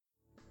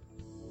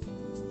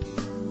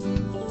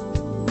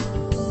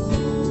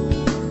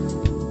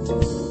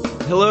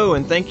Hello,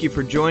 and thank you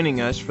for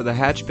joining us for the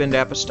Hatchbend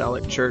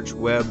Apostolic Church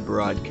web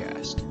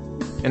broadcast.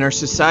 In our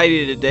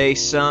society today,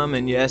 some,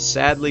 and yes,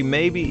 sadly,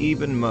 maybe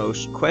even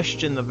most,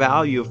 question the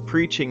value of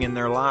preaching in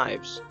their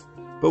lives.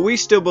 But we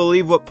still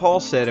believe what Paul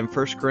said in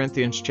 1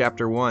 Corinthians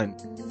chapter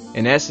 1.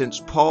 In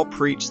essence, Paul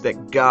preached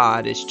that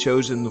God has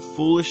chosen the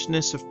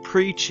foolishness of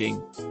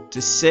preaching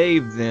to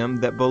save them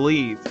that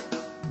believe.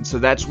 And so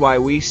that's why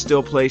we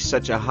still place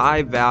such a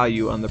high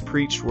value on the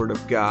preached word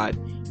of God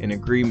in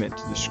agreement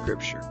to the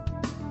Scripture.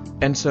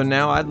 And so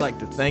now I'd like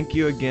to thank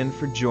you again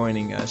for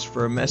joining us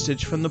for a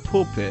message from the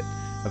pulpit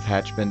of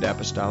Hatchbend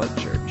Apostolic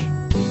Church.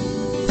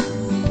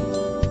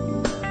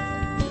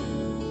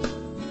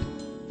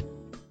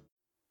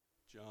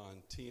 John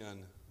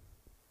 10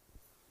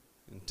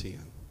 and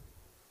 10.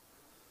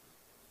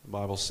 The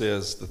Bible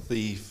says, "The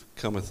thief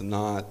cometh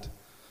not,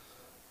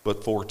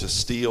 but for to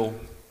steal,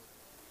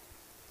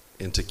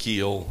 and to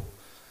kill,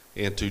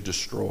 and to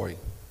destroy.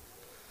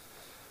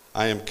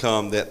 I am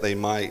come that they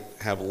might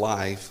have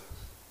life,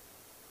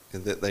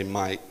 and that they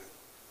might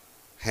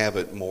have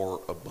it more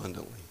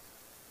abundantly."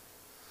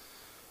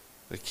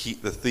 The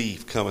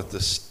thief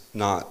cometh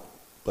not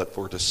but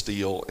for to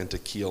steal and to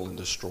kill and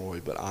destroy,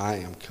 but I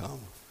am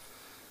come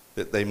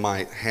that they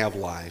might have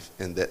life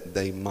and that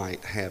they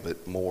might have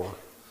it more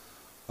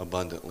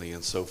abundantly.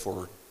 And so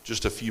for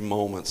just a few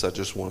moments, I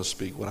just want to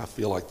speak what I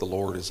feel like the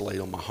Lord has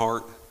laid on my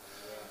heart.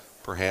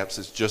 Perhaps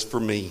it's just for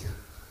me,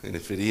 and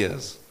if it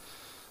is,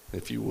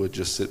 if you would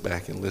just sit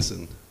back and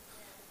listen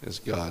as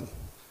God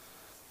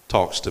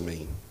talks to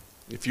me.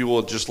 If you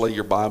will just lay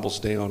your Bibles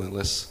down and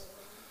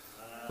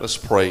let's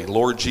pray.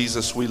 Lord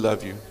Jesus, we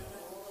love you.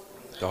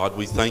 God,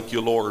 we thank you,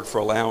 Lord, for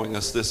allowing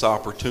us this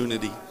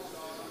opportunity.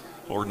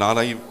 Lord,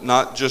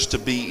 not just to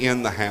be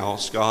in the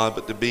house, God,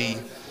 but to be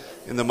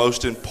in the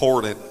most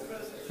important,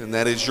 and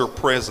that is your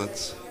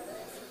presence.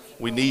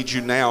 We need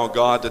you now,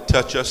 God, to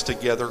touch us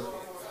together.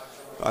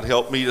 God,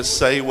 help me to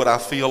say what I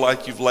feel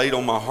like you've laid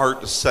on my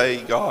heart to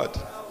say, God.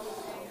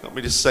 Help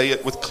me to say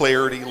it with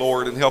clarity,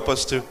 Lord, and help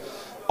us to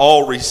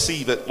all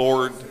receive it,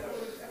 Lord,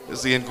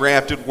 as the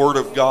engrafted word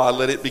of God.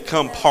 Let it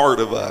become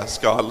part of us,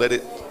 God. Let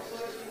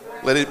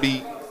it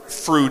be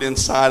fruit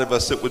inside of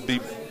us that would be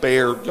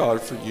bared, God,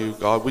 for you,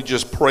 God. We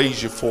just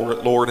praise you for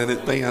it, Lord, in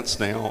advance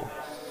now.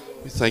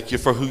 We thank you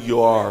for who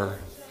you are.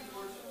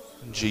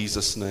 In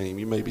Jesus' name,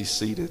 you may be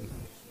seated.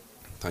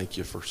 Thank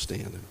you for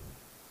standing.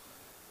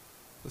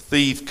 The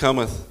thief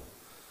cometh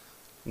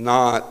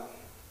not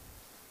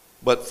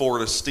but for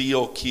to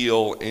steal,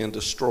 kill, and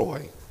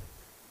destroy.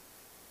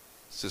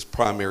 It's his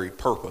primary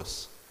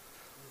purpose.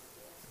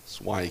 That's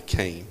why he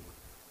came.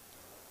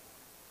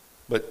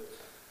 But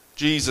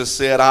Jesus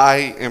said, I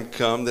am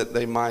come that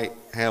they might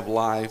have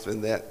life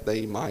and that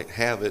they might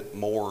have it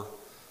more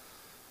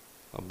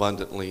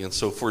abundantly. And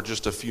so for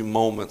just a few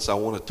moments, I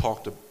want to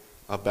talk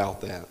about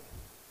that.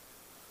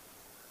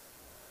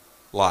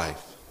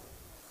 Life.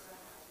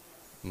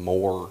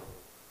 More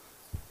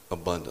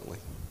abundantly.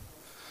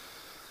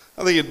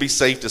 I think it'd be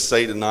safe to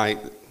say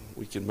tonight that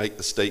we can make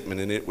the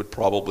statement, and it would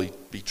probably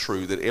be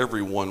true, that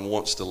everyone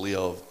wants to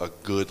live a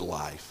good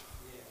life.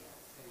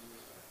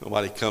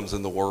 Nobody comes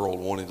in the world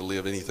wanting to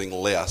live anything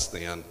less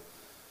than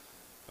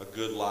a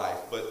good life.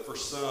 But for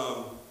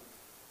some,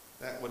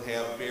 that would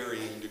have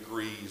varying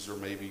degrees or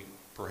maybe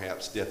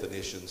perhaps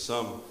definitions.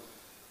 Some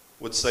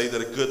would say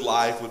that a good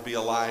life would be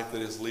a life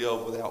that is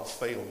lived without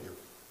failure.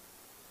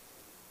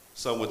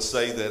 Some would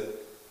say that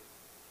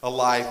a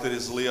life that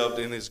is lived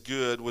and is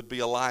good would be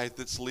a life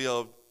that's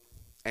lived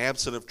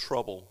absent of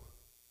trouble.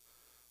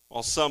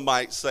 While some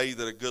might say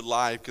that a good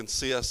life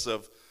consists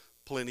of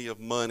plenty of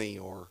money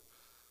or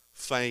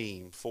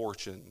fame,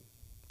 fortune,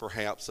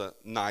 perhaps a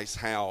nice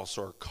house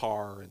or a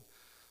car and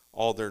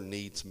all their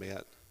needs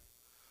met.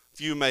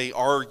 Few may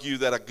argue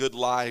that a good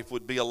life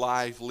would be a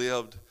life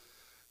lived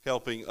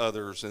helping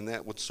others, and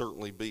that would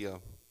certainly be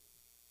a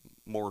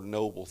more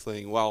noble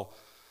thing. While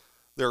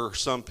there are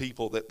some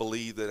people that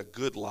believe that a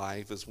good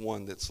life is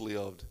one that's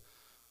lived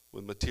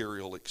with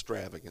material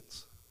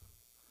extravagance.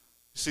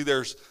 You see,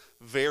 there's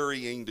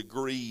varying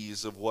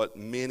degrees of what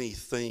many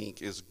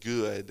think is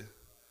good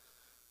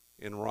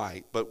and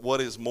right. But what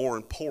is more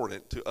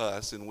important to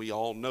us, and we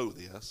all know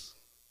this,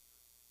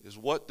 is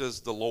what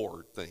does the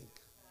Lord think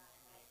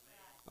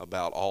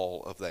about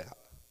all of that?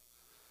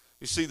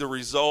 You see, the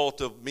result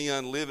of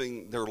men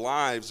living their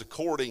lives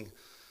according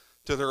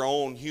to their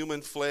own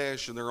human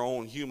flesh and their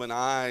own human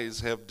eyes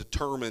have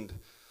determined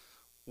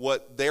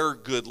what their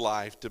good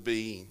life to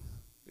be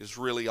is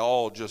really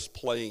all just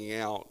playing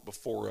out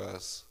before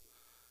us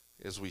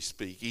as we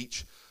speak.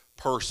 Each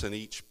person,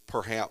 each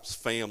perhaps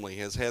family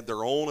has had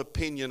their own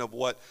opinion of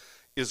what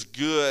is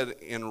good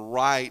and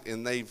right,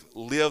 and they've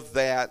lived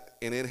that,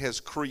 and it has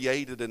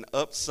created an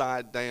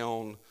upside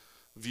down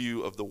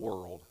view of the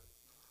world.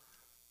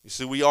 You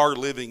see, we are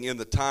living in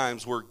the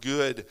times where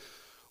good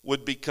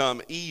would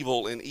become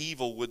evil and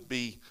evil would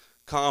be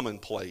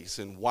commonplace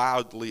and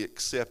widely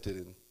accepted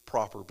in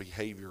proper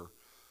behavior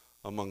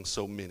among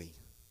so many.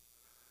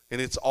 And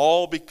it's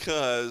all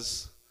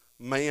because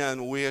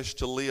man wished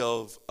to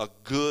live a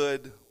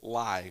good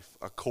life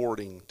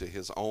according to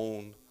his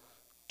own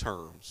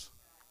terms.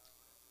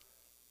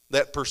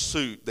 That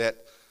pursuit, that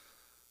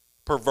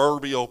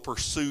proverbial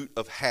pursuit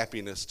of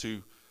happiness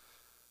to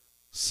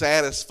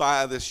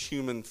satisfy this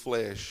human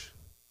flesh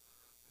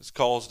has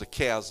caused a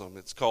chasm.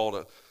 It's called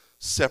a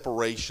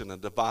separation, a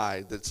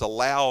divide that's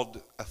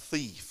allowed a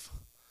thief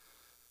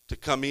to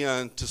come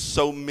into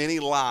so many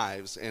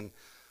lives and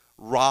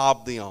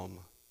rob them,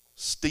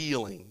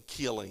 stealing,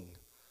 killing,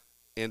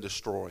 and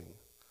destroying.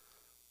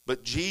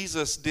 But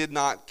Jesus did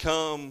not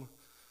come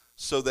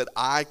so that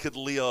I could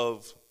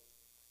live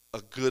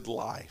a good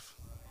life.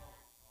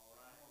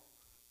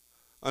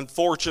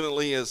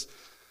 Unfortunately, as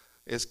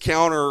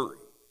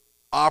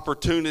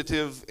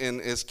counter-opportunative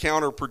and as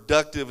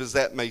counterproductive as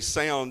that may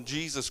sound,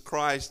 Jesus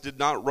Christ did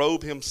not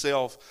robe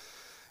himself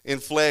in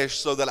flesh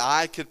so that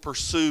I could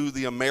pursue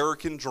the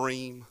American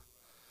dream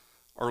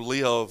or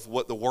live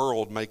what the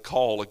world may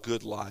call a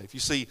good life. You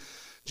see,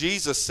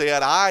 Jesus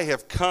said, I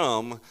have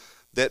come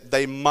that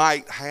they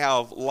might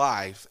have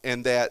life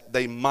and that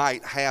they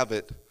might have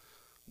it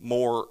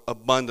more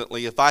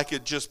abundantly. If I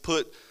could just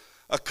put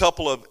a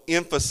couple of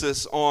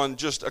emphasis on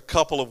just a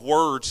couple of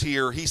words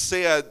here. He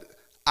said,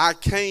 I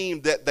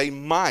came that they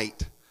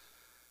might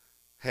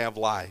have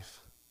life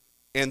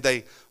and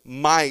they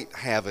might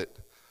have it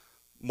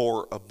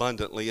more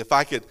abundantly. If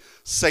I could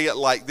say it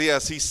like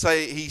this, he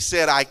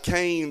said, I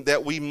came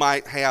that we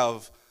might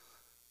have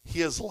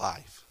his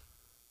life.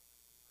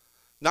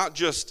 Not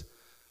just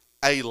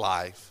a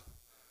life,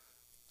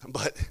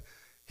 but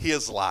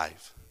his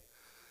life.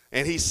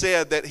 And he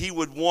said that he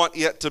would want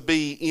it to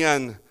be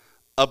in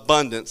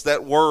abundance.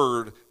 That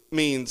word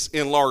means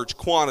in large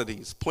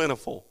quantities,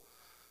 plentiful.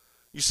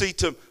 You see,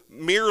 to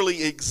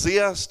merely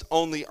exist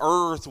on the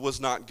earth was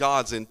not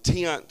God's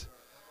intent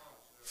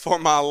for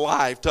my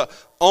life. To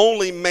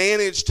only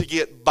manage to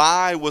get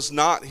by was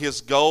not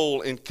his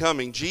goal in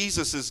coming.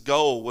 Jesus'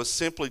 goal was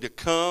simply to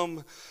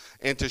come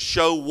and to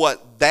show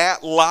what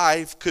that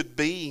life could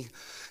be.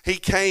 He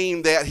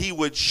came that he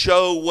would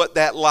show what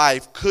that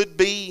life could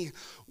be,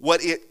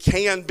 what it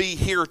can be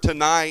here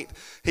tonight.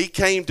 He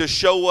came to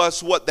show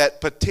us what that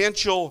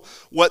potential,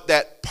 what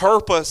that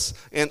purpose,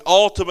 and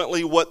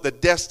ultimately what the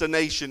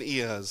destination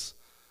is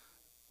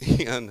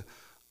in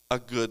a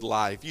good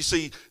life. You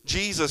see,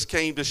 Jesus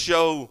came to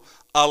show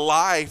a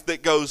life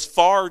that goes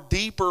far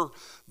deeper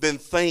than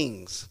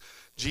things.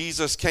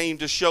 Jesus came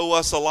to show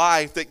us a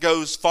life that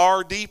goes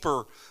far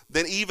deeper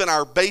than even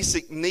our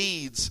basic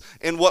needs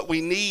and what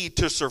we need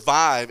to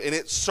survive. And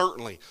it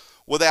certainly,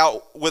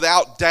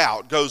 without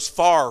doubt, goes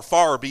far,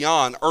 far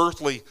beyond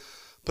earthly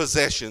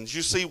possessions.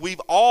 You see, we've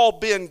all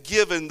been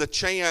given the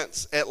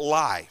chance at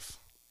life.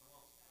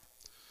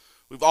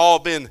 We've all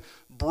been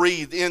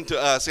breathed into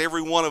us.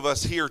 Every one of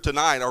us here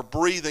tonight are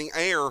breathing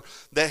air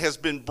that has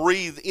been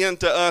breathed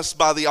into us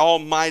by the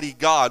Almighty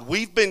God.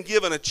 We've been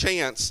given a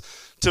chance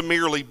to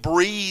merely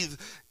breathe,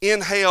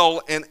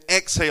 inhale, and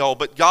exhale.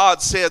 But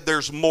God said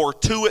there's more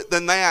to it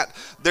than that.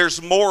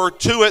 There's more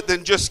to it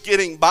than just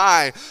getting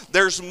by.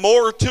 There's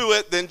more to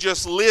it than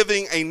just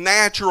living a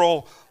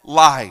natural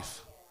life.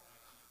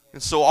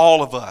 And so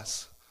all of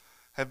us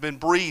have been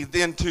breathed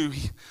into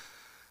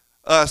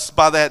us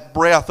by that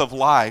breath of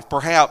life.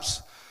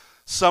 Perhaps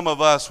some of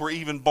us were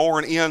even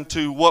born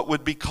into what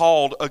would be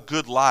called a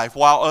good life,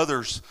 while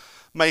others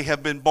may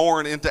have been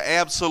born into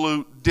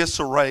absolute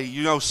disarray.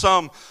 You know,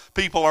 some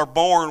people are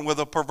born with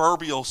a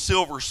proverbial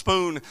silver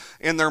spoon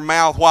in their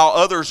mouth, while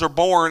others are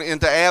born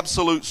into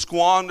absolute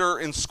squander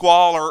and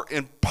squalor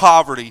and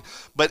poverty.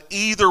 But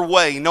either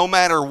way, no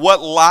matter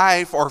what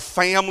life or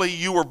family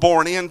you were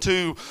born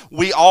into,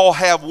 we all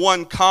have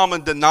one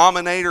common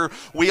denominator.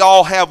 We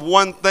all have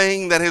one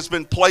thing that has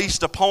been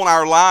placed upon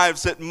our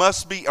lives that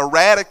must be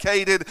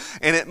eradicated,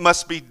 and it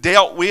must be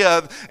dealt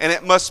with, and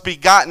it must be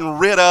gotten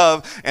rid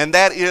of, and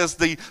that is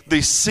the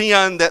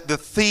sin that the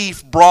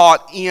thief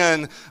brought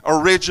in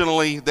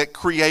originally that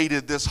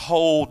created this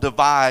whole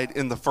divide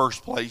in the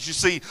first place. You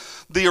see,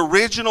 the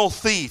original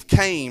thief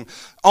came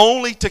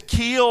only to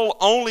kill,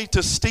 only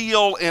to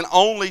steal, and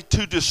only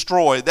to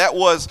destroy. That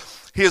was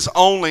his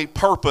only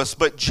purpose.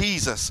 But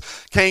Jesus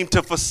came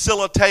to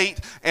facilitate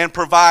and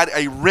provide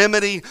a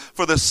remedy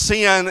for the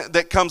sin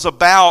that comes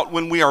about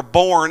when we are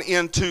born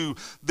into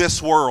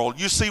this world.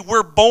 You see,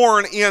 we're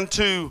born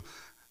into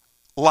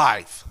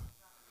life.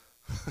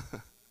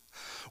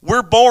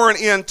 We're born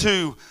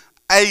into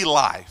a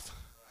life,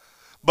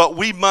 but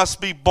we must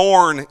be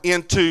born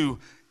into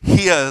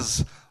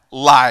his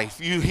life.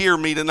 You hear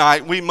me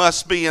tonight. We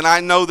must be, and I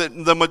know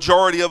that the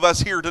majority of us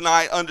here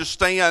tonight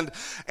understand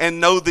and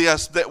know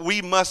this, that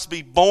we must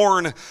be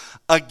born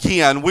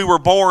again. We were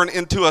born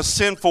into a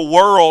sinful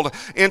world,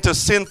 into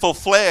sinful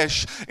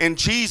flesh, and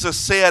Jesus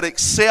said,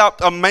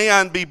 except a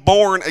man be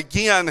born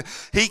again,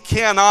 he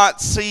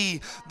cannot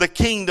see the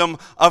kingdom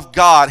of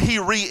God. He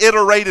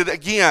reiterated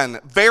again,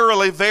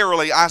 verily,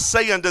 verily, I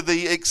say unto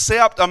thee,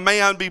 except a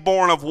man be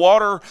born of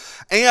water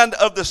and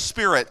of the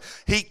Spirit,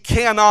 he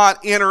cannot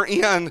enter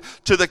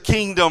into the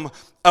kingdom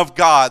of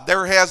God.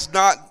 There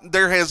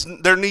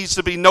needs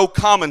to be no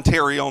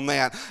commentary on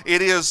that.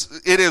 It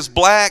is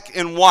black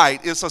and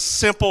white. It's a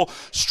simple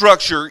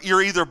structure.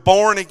 You're either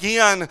born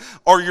again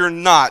or you're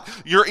not.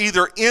 You're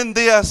either in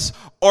this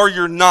or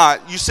you're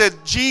not. You said,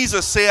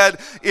 Jesus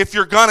said, if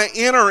you're going to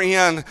enter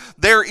in,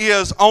 there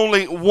is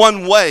only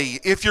one way.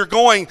 If you're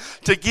going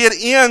to get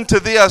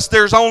into this,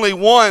 there's only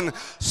one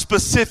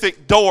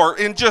specific door.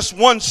 In just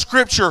one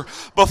scripture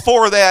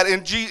before that,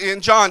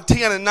 in John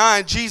 10 and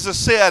 9, Jesus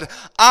said,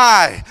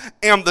 I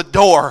am the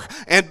door,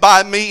 and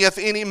by me if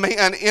any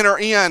man enter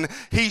in,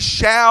 he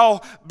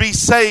shall be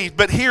saved.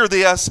 But hear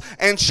this,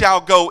 and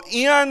shall go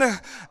in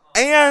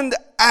and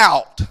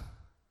out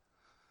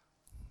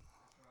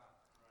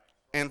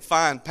and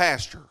find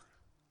pasture.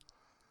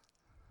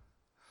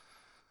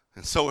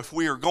 And so if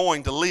we are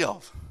going to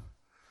live,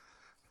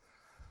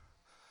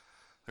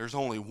 there's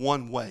only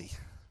one way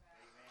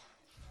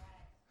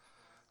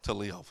to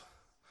live.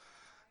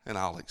 And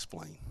I'll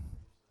explain.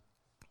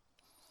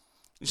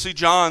 You see,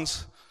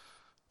 John's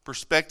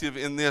perspective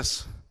in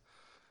this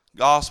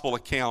gospel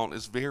account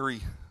is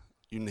very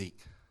unique.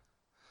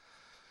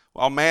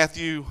 While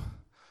Matthew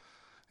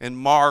and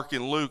Mark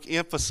and Luke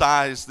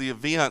emphasize the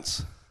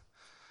events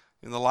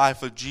in the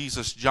life of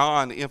Jesus,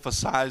 John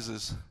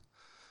emphasizes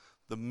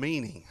the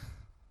meaning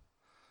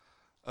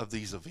of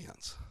these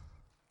events.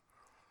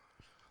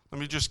 Let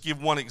me just give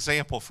one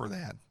example for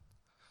that.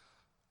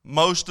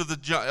 Most of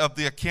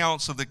the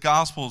accounts of the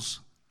Gospels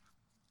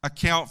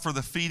account for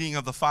the feeding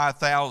of the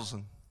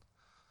 5,000.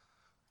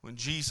 When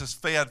Jesus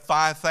fed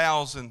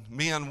 5,000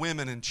 men,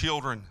 women, and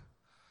children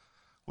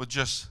with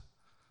just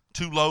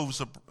 2 loaves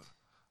of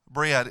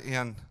bread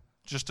and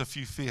just a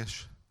few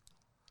fish.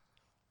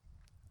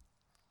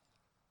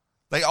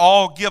 They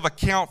all give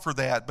account for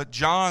that, but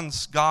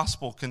John's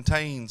gospel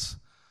contains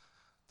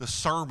the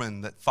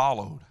sermon that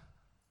followed.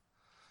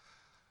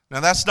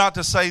 Now, that's not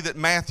to say that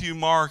Matthew,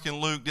 Mark, and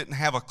Luke didn't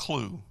have a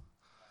clue,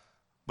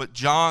 but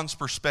John's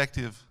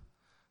perspective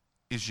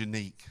is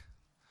unique.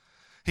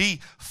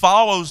 He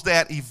follows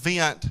that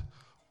event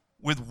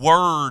with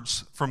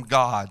words from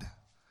God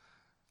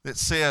that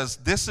says,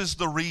 this is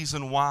the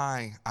reason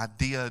why I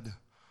did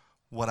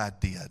what I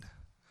did.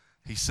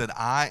 He said,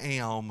 I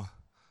am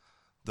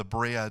the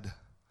bread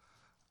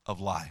of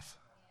life.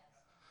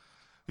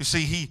 You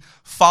see, he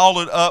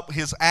followed up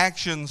his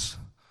actions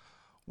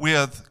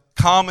with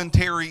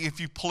commentary, if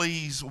you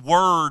please,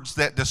 words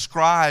that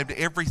described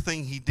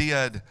everything he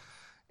did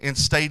and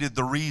stated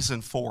the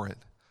reason for it.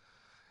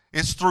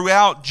 It's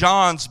throughout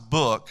John's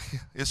book,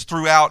 it's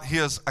throughout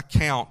his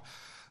account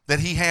that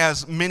he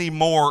has many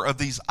more of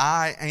these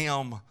I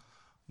am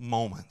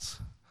moments.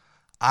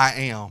 I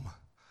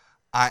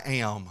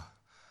am,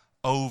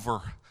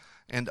 over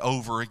and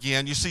over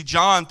again. You see,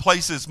 John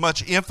places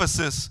much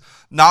emphasis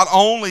not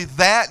only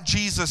that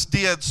Jesus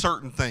did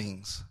certain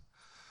things,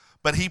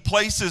 but he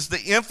places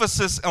the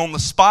emphasis on the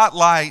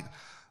spotlight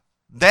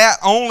that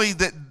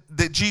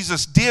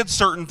Jesus did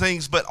certain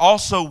things, but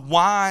also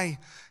why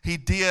he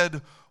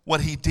did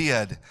what he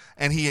did.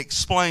 And he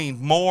explained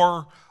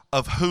more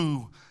of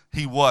who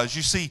he was.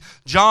 You see,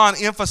 John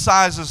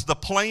emphasizes the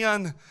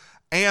plan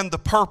and the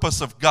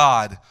purpose of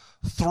God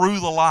through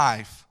the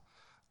life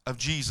of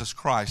Jesus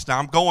Christ. Now,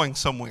 I'm going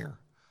somewhere.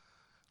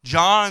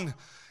 John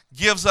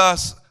gives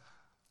us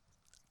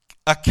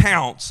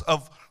accounts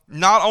of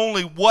not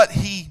only what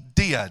he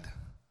did,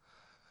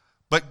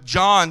 but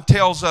John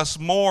tells us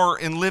more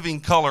in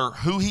living color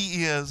who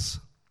he is,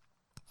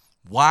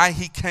 why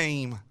he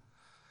came,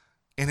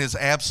 and his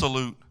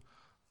absolute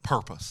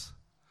purpose.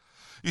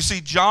 You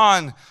see,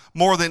 John,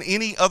 more than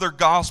any other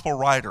gospel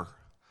writer,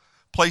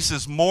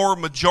 places more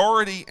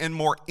majority and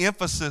more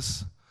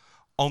emphasis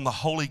on the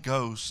Holy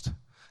Ghost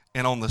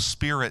and on the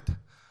Spirit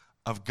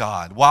of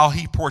God. While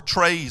he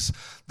portrays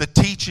the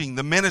teaching,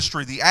 the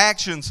ministry, the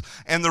actions,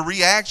 and the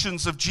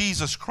reactions of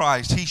Jesus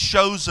Christ, he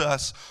shows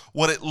us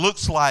what it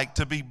looks like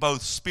to be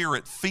both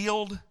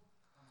Spirit-filled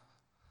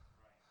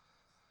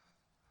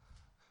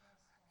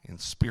and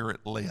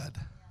Spirit-led.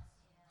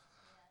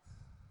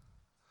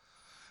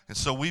 And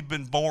so we've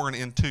been born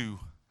into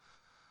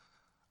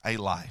a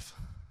life.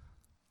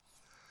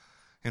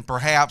 And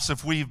perhaps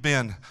if we've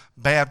been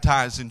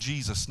baptized in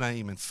Jesus'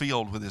 name and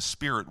filled with His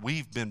Spirit,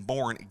 we've been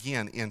born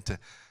again into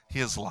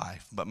His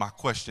life. But my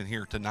question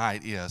here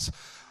tonight is,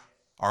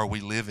 are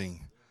we living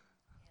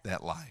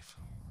that life?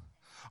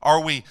 Are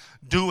we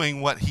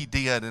doing what He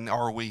did, and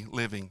are we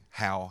living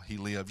how He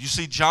lived? You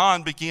see,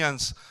 John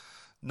begins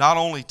not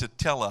only to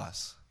tell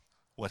us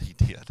what He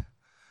did,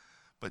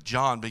 but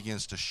John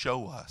begins to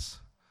show us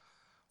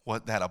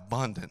what that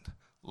abundant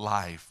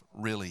life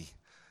really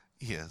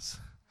is.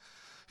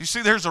 You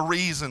see, there's a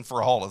reason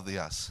for all of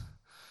this.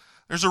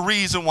 There's a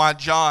reason why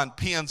John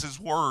pens his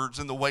words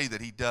in the way that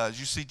he does.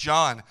 You see,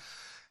 John,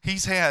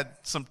 he's had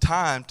some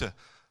time to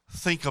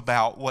think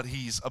about what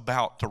he's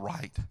about to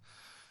write.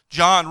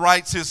 John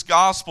writes his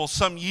gospel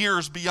some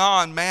years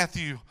beyond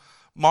Matthew,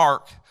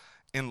 Mark,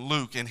 in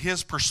Luke. And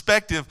his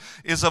perspective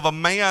is of a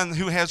man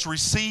who has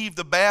received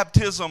the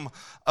baptism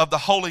of the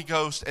Holy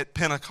Ghost at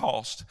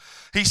Pentecost.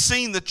 He's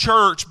seen the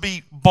church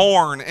be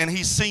born, and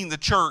he's seen the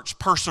church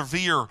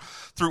persevere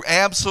through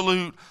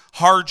absolute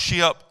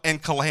hardship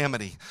and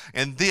calamity.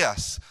 And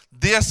this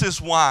is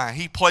why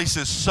he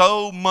places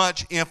so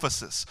much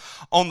emphasis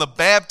on the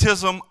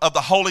baptism of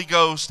the Holy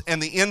Ghost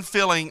and the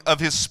infilling of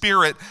his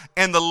Spirit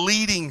and the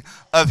leading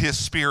of his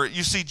Spirit.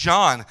 You see,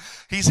 John,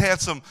 he's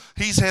had some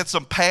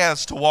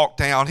paths to walk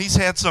down. He's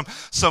had some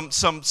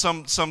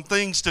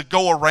things to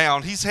go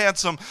around. He's had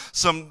some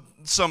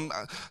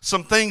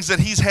things that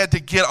he's had to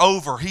get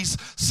over. He's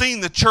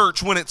seen the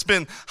church when it's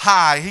been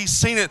high. He's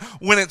seen it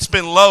when it's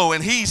been low.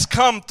 And he's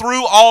come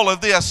through all of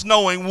this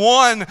knowing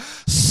one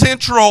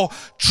central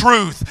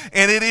truth.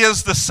 And it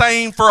is the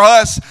same for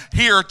us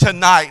here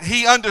tonight.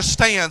 He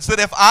understands that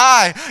if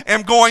I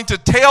am going to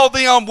tell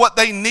them what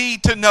they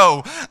need to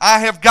know, I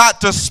have got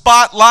to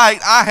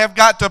spotlight, I have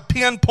got to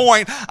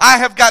pinpoint, I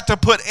have got to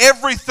put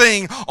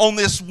everything on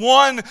this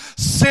one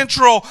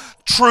central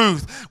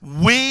truth.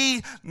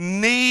 We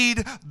need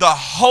the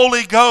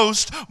Holy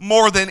Ghost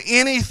more than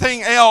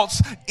anything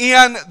else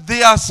in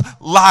this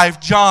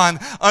life. John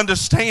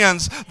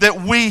understands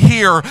that we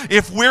here,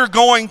 if we're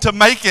going to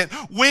make it,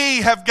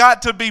 we have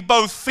got to be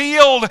both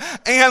filled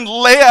and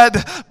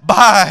led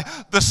by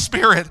the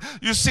Spirit.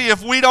 You see,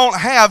 if we don't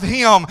have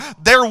Him,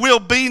 there will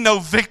be no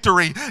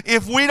victory.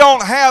 If we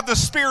don't have the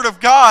Spirit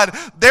of God,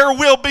 there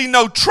will be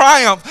no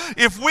triumph.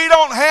 If we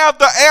don't have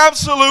the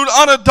absolute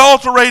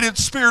unadulterated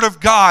Spirit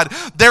of God,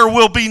 there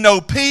will be no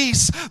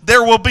peace,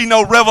 there will be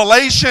no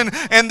revelation,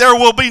 and there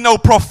will be no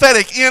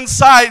prophetic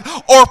insight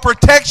or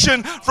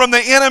protection from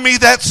the enemy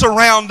that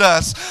surround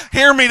us.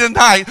 Hear me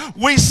tonight.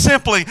 We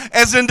simply,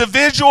 as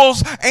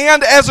individuals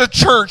and as a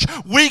church,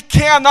 we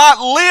cannot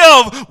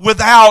live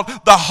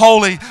without the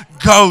Holy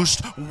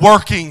Ghost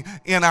working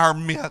in our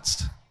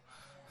midst.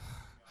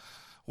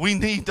 We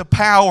need the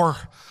power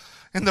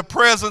and the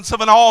presence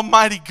of an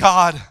almighty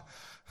God.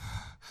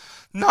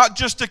 Not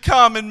just to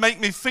come and make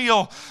me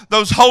feel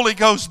those Holy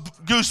Ghost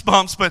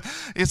goosebumps, but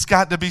it's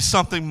got to be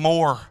something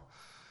more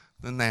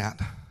than that.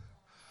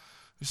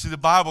 You see, the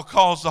Bible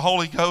calls the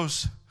Holy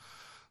Ghost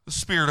the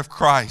Spirit of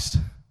Christ.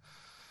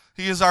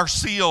 He is our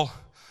seal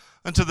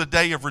unto the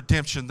day of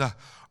redemption, the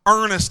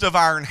earnest of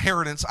our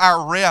inheritance,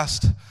 our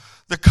rest,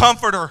 the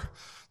comforter,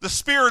 the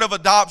Spirit of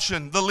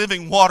adoption, the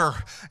living water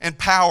and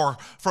power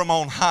from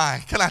on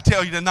high. Can I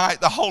tell you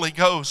tonight, the Holy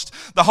Ghost,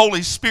 the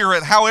Holy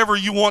Spirit, however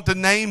you want to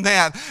name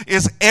that,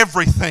 is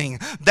everything.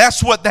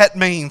 That's what that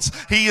means.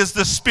 He is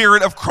the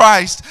Spirit of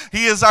Christ.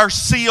 He is our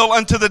seal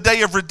unto the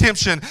day of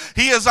redemption.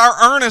 He is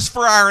our earnest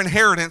for our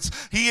inheritance.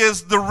 He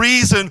is the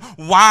reason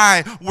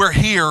why we're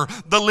here,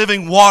 the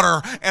living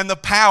water and the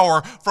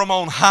power from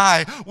on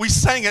high. We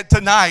sang it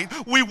tonight.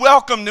 We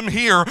welcomed Him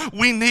here.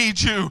 We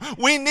need you.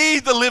 We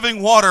need the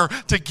living water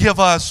to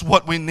give us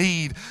what we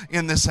need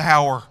in this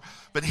hour.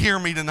 But hear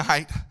me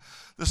tonight.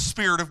 The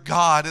Spirit of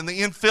God and the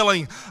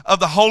infilling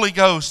of the Holy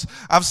Ghost.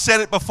 I've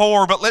said it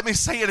before, but let me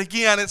say it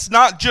again. It's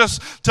not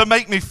just to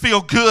make me feel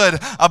good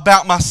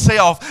about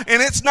myself.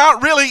 And it's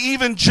not really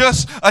even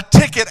just a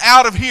ticket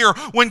out of here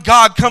when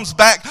God comes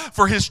back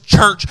for His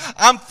church.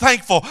 I'm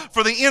thankful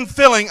for the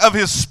infilling of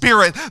His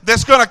Spirit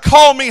that's going to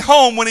call me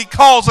home when He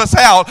calls us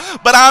out.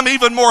 But I'm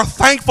even more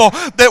thankful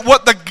that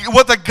what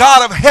the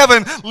God of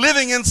heaven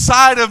living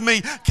inside of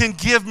me can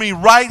give me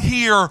right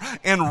here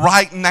and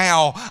right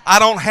now. I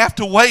don't have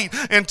to wait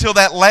until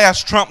that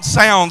last trump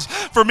sounds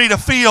for me to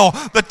feel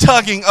the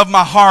tugging of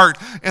my heart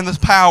and the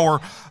power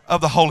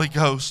of the Holy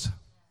Ghost.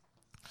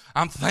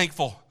 I'm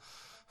thankful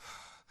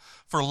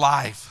for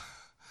life,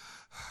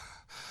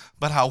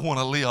 but I want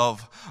to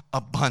live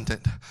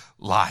abundant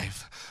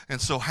life.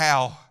 And so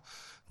how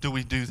do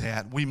we do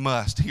that? We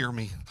must, hear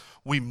me,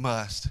 we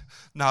must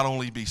not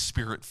only be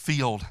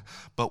Spirit-filled,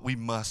 but we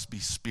must be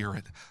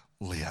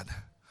Spirit-led.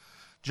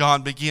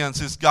 John begins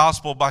his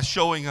gospel by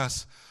showing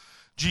us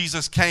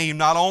Jesus came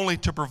not only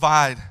to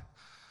provide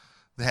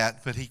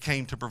that, but He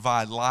came to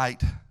provide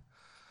light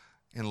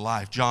and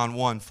life. John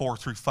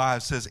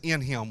 1:4-5 says,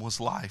 "In Him was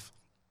life,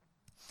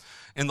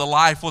 and the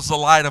life was the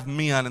light of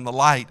men, and the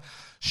light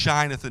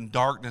shineth in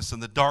darkness,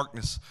 and the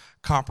darkness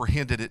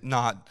comprehended it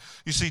not."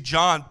 You see,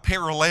 John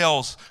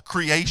parallels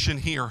creation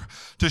here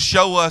to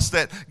show us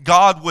that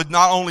God would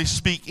not only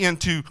speak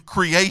into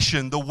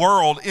creation, the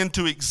world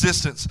into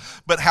existence,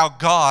 but how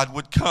God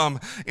would come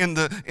in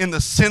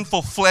the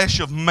sinful flesh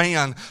of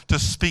man to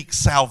speak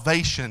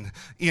salvation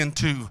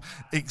into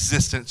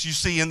existence. You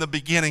see, in the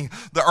beginning,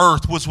 the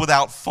earth was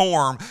without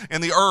form,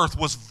 and the earth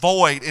was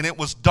void, and it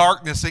was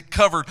darkness. It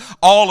covered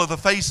all of the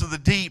face of the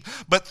deep.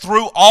 But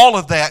through all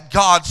of that,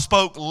 God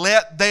spoke,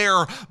 "Let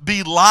there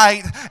be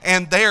light,"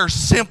 and there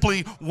simply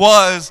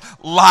was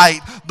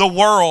light. The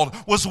world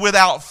was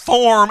without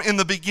form in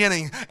the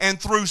beginning, and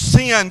through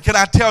sin, can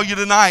I tell you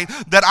tonight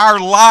that our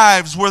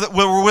lives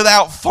were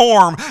without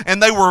form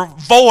and they were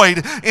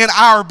void in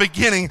our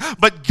beginning.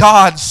 But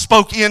God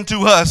spoke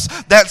into us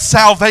that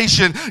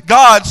salvation.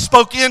 God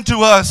spoke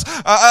into us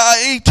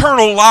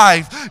eternal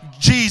life.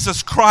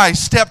 Jesus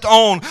Christ stepped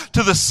on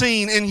to the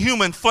scene in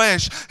human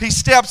flesh. He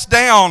steps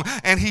down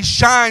and he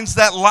shines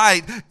that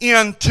light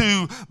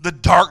into the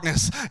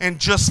darkness. And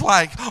just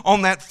like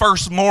on that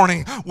first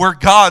morning where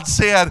God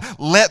said,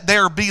 "Let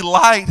there be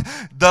light,"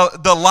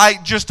 the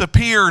light just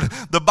appeared.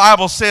 The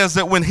Bible says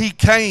that when he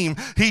came,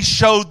 he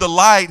showed the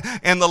light,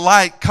 and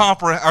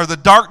the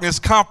darkness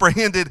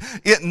comprehended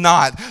it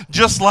not.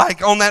 Just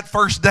like on that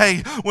first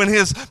day when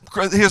his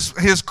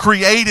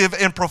creative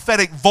and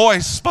prophetic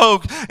voice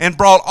spoke and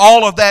brought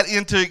all of that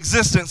into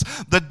existence,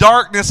 the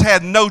darkness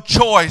had no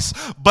choice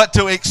but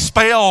to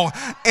expel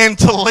and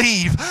to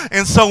leave.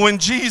 And so when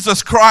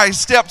Jesus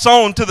Christ steps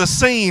on to the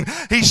scene,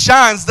 he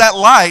shines that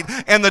light,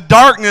 and the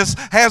darkness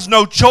has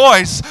no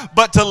choice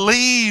but to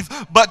leave,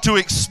 but to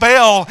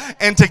expel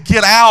and to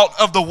get out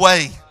of the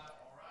way.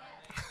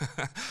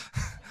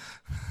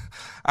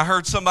 I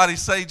heard somebody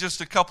say just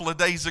a couple of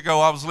days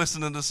ago, I was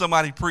listening to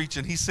somebody preach,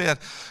 and he said,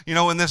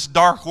 in this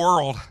dark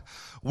world,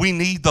 we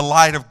need the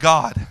light of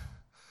God.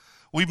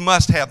 We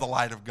must have the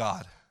light of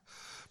God.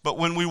 But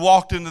when we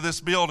walked into this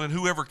building,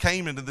 whoever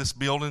came into this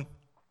building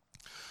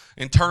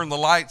and turned the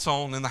lights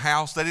on in the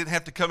house, they didn't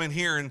have to come in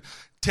here and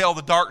tell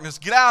the darkness,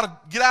 get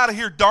out of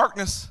here,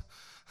 darkness.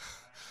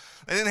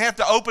 They didn't have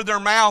to open their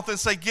mouth and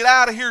say, "Get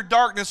out of here,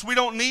 darkness. We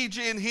don't need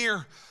you in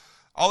here."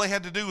 All they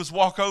had to do was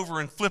walk over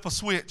and flip a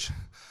switch,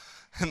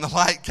 and the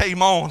light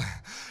came on.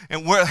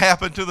 And what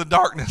happened to the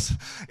darkness?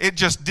 It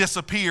just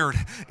disappeared.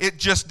 It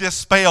just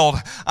dispelled.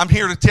 I'm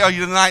here to tell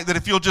you tonight that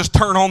if you'll just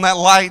turn on that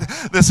light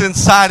that's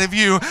inside of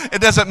you,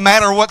 it doesn't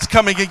matter what's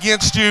coming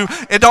against you.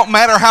 It don't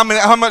matter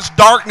how much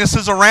darkness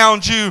is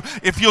around you.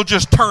 If you'll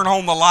just turn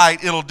on the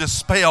light, it'll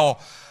dispel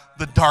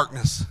the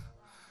darkness.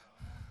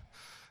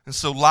 And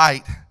so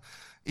light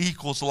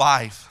equals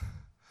life.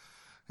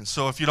 And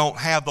so if you don't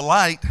have the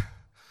light,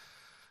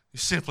 you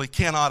simply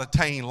cannot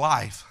attain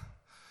life.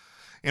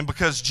 And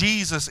because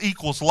Jesus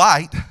equals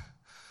light,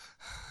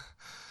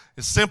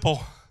 it's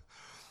simple.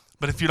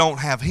 But if you don't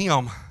have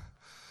him,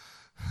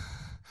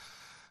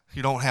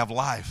 you don't have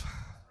life.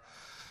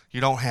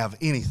 You don't have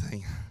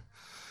anything.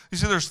 You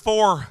see, there's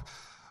 4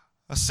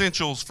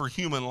 essentials for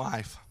human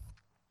life: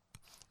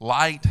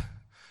 light,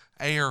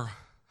 air,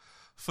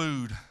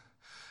 food,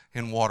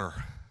 and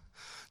water.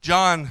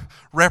 John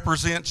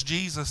represents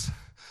Jesus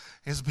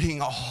as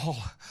being all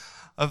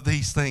of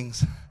these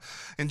things.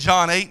 In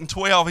John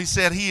 8:12, he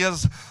said he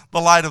is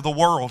the light of the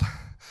world.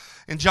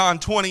 In John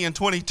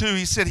 20:22,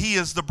 he said he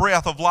is the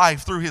breath of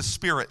life through his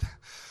Spirit.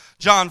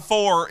 John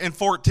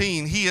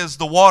 4:14, he is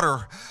the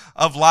water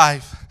of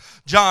life.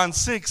 John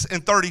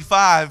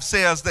 6:35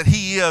 says that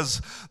he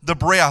is the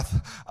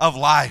breath of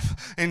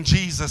life. And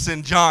Jesus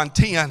in John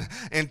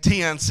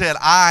 10:10 said,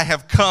 "I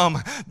have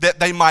come that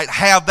they might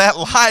have that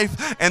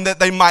life and that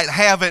they might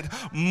have it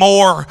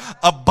more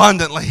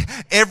abundantly."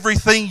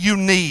 Everything you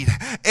need,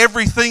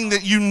 everything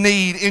that you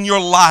need in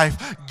your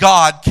life,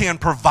 God can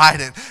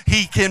provide it.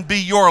 He can be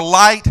your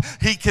light.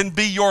 He can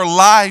be your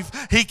life.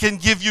 He can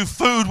give you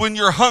food when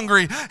you're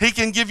hungry. He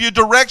can give you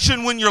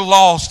direction when you're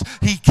lost.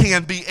 He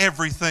can be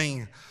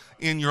everything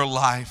in your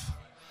life.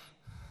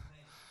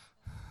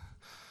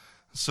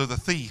 So the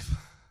thief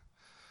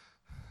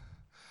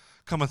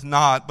cometh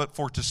not but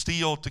for to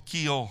steal, to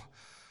kill,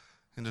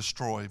 and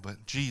destroy.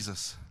 But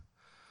Jesus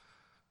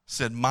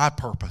said, my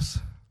purpose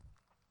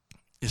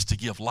is to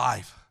give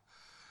life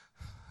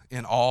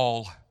in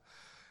all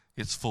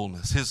its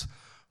fullness. His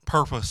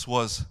purpose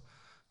was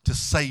to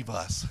save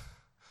us.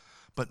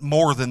 But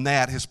more than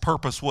that, his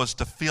purpose was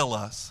to fill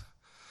us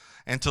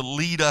and to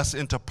lead us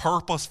into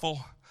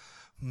purposeful,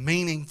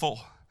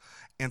 meaningful,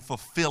 and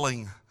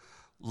fulfilling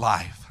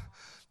life.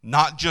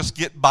 Not just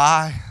get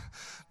by,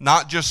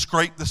 not just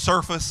scrape the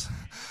surface,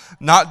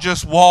 not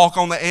just walk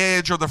on the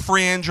edge or the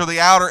fringe or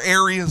the outer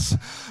areas,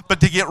 but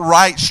to get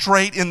right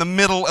straight in the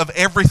middle of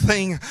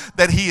everything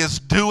that he is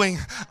doing.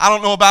 I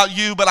don't know about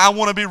you, but I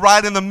want to be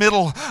right in the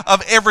middle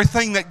of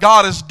everything that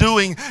God is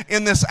doing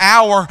in this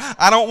hour.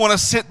 I don't want to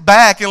sit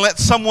back and let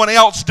someone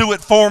else do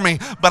it for me,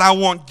 but I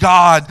want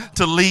God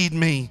to lead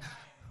me.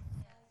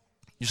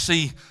 You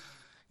see,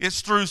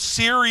 it's through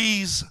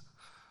series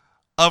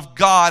of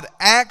God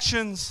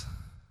actions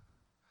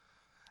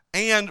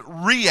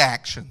and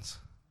reactions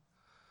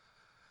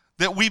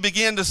that we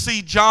begin to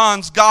see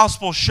John's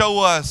gospel show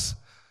us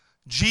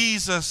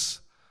Jesus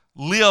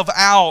live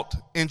out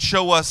and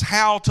show us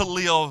how to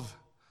live.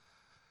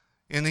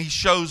 And he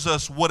shows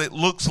us what it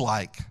looks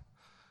like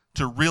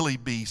to really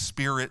be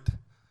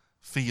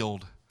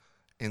Spirit-filled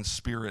and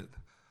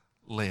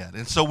Spirit-led.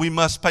 And so we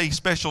must pay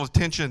special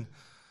attention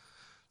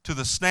to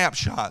the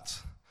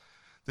snapshots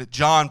that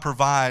John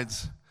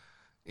provides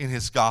in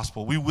his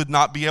gospel. We would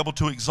not be able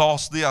to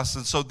exhaust this,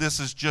 and so this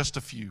is just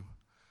a few.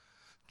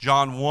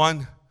 John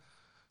 1,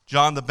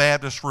 John the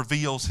Baptist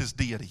reveals his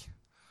deity,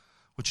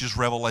 which is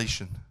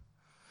revelation.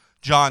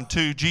 John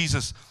 2,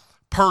 Jesus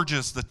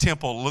purges the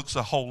temple. Looks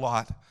a whole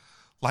lot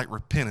like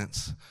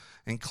repentance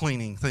and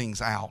cleaning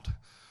things out.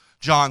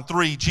 John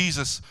 3,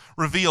 Jesus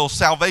reveals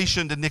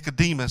salvation to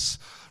Nicodemus,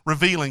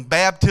 revealing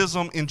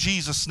baptism in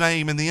Jesus'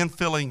 name and the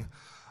infilling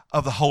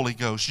of the Holy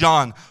Ghost.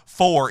 John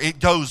 4, it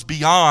goes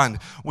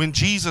beyond when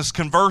Jesus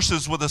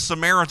converses with a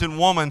Samaritan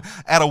woman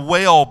at a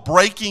well,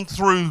 breaking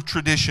through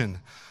tradition.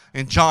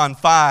 In John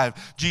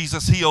 5,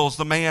 Jesus heals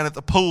the man at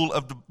the pool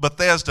of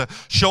Bethesda,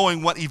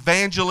 showing what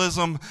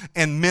evangelism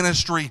and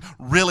ministry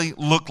really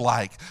look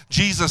like.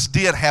 Jesus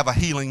did have a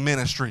healing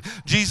ministry.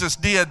 Jesus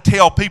did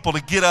tell people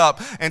to get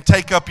up and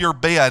take up your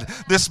bed.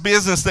 This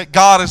business that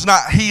God is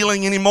not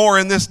healing anymore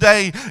in this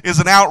day is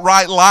an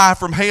outright lie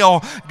from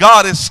hell.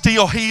 God is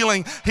still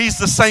healing. He's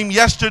the same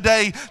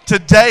yesterday,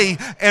 today,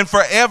 and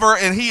forever,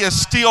 and He is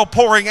still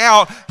pouring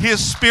out His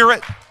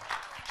Spirit.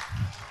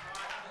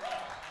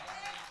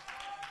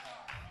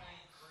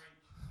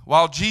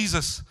 While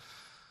Jesus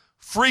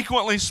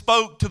frequently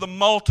spoke to the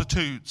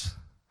multitudes,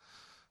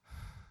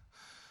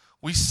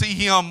 we see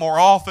Him more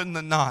often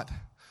than not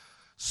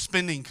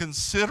spending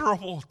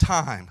considerable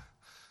time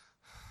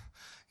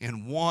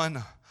in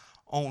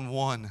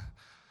one-on-one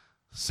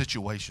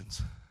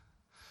situations.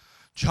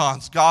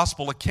 John's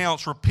gospel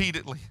accounts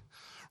repeatedly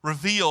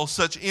reveal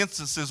such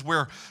instances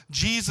where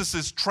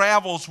Jesus'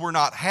 travels were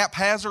not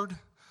haphazard,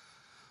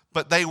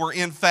 but they were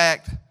in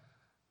fact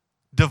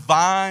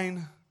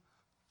divine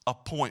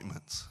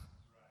appointments.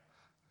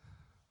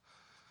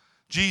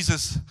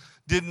 Jesus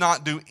did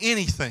not do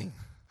anything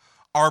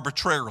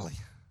arbitrarily.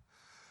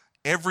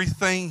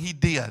 Everything He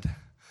did,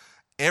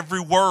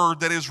 every word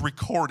that is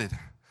recorded,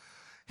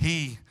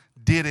 He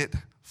did it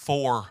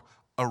for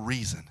a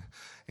reason.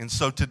 And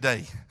so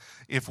today,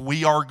 if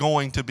we are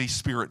going to be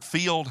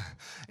Spirit-filled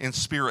and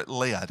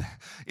Spirit-led,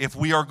 if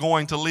we are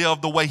going to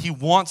live the way He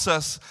wants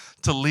us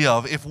to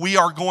live, if we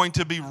are going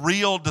to be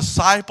real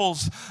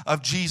disciples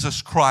of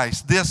Jesus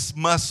Christ, this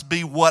must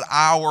be what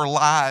our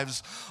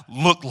lives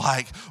look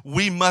like.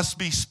 We must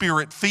be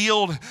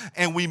Spirit-filled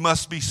and we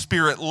must be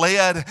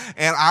Spirit-led,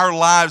 and our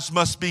lives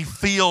must be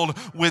filled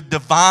with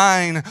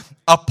divine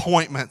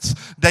appointments.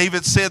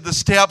 David said the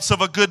steps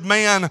of a good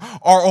man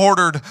are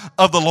ordered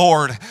of the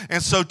Lord.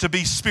 And so to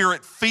be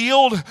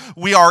Spirit-filled,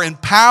 we are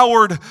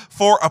empowered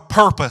for a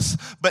purpose.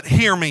 But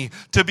hear me,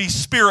 to be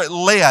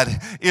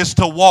Spirit-led is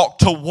to walk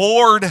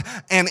toward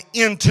and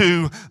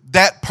into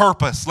that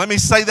purpose. Let me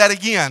say that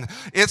again.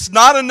 It's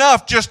not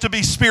enough just to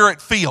be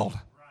Spirit-filled.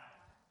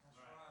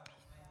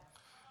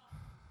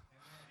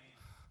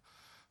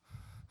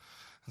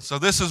 So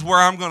this is where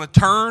I'm going to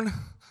turn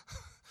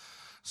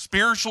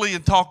spiritually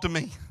and talk to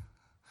me.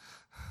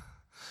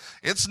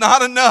 It's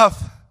not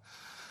enough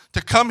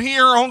to come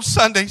here on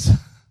Sundays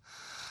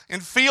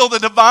and feel the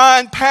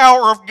divine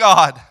power of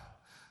God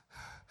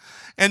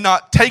and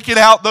not take it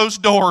out those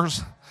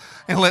doors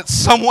and let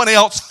someone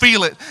else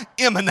feel it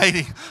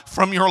emanating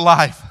from your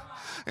life.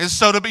 And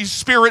so to be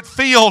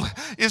Spirit-filled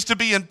is to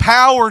be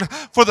empowered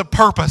for the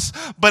purpose.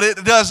 But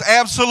it does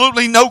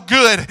absolutely no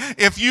good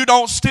if you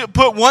don't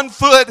put one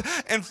foot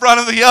in front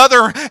of the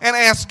other and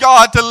ask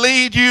God to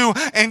lead you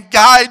and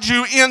guide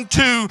you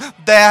into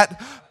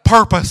that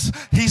purpose.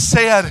 He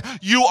said,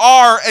 you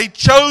are a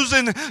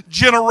chosen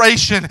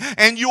generation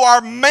and you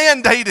are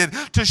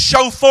mandated to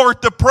show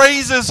forth the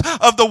praises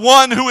of the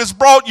one who has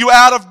brought you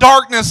out of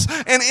darkness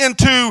and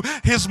into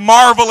His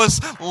marvelous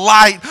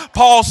light.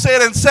 Paul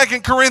said in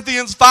 2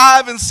 Corinthians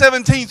 5 and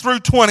 17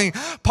 through 20,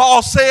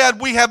 Paul said,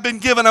 we have been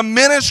given a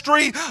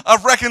ministry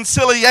of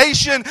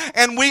reconciliation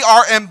and we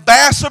are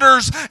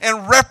ambassadors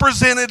and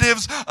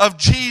representatives of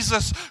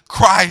Jesus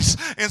Christ.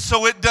 And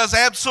so it does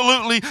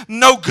absolutely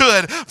no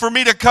good for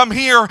me to come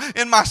here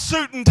in my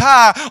suit and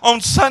tie on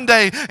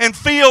Sunday and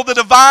feel the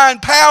divine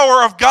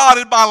power of God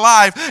in my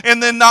life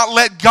and then not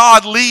let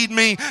God lead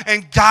me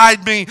and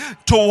guide me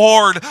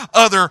toward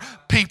other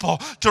people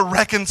to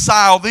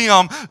reconcile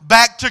them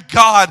back to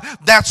God.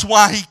 That's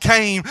why He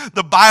came.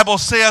 The Bible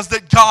says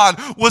that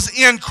God was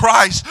in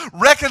Christ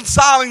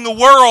reconciling the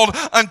world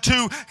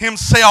unto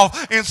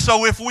Himself. And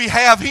so if we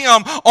have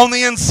Him on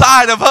the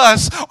inside of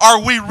us,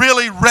 are we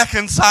really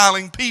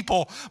reconciling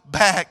people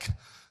back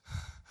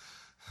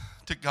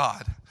to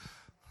God?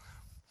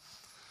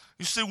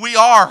 You see, we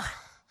are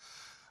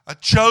a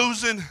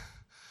chosen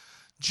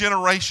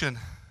generation.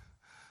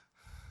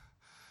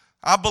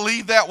 I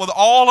believe that with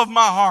all of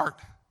my heart.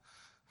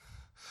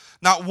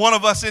 Not one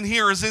of us in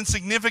here is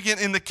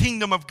insignificant in the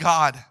kingdom of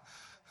God.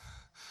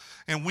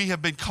 And we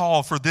have been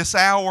called for this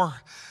hour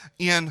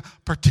in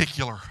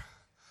particular.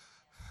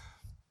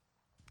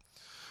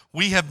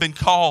 We have been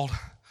called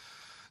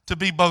to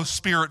be both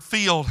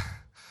Spirit-filled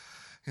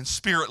and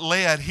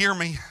Spirit-led. Hear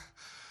me.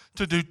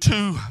 To do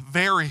two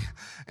very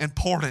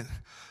important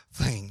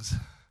things.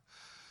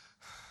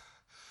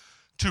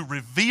 To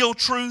reveal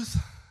truth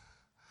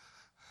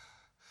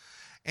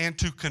and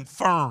to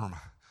confirm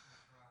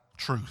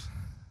truth.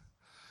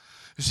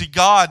 You see,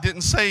 God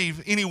didn't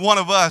save any one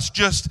of us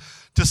just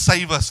to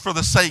save us for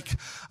the sake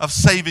of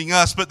saving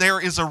us. But there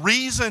is a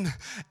reason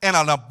and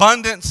an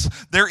abundance.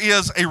 There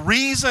is a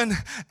reason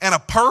and a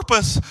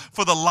purpose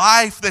for the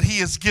life that he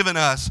has given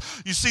us.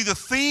 You see, the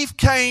thief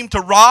came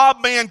to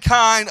rob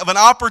mankind of an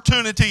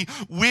opportunity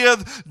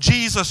with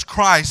Jesus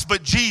Christ.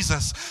 But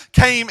Jesus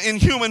came in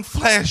human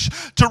flesh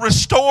to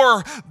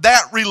restore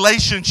that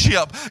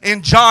relationship.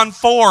 In John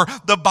 4,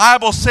 the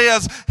Bible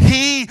says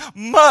he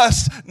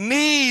must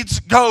needs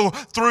go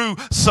through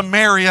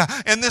Samaria.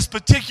 In this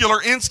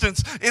particular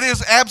instance, it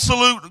is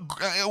absolute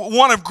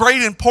one of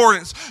great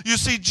importance. You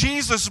see,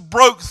 Jesus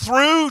broke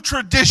through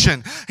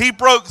tradition. He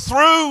broke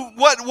through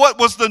what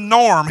was the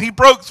norm. He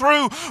broke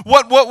through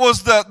what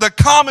was the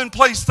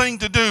commonplace thing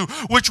to do,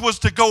 which was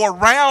to go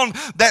around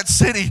that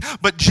city.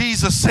 But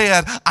Jesus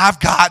said, I've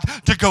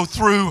got to go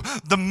through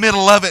the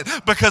middle of it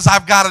because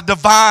I've got a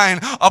divine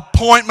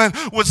appointment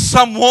with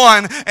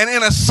someone, and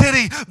in a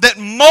city that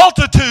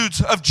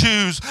multitudes of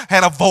Jews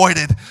had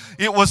avoided.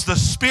 It was the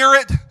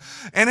Spirit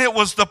and it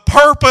was the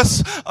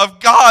purpose of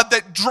God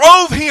that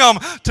drove him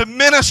to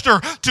minister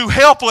to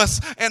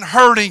helpless and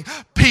hurting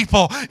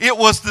people. It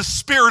was the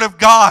Spirit of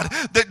God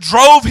that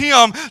drove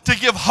him to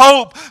give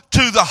hope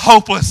to the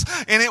hopeless.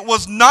 And it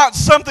was not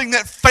something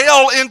that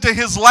fell into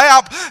his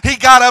lap. He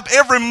got up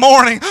every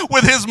morning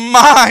with his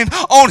mind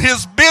on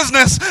his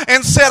business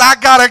and said, I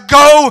got to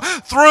go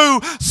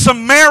through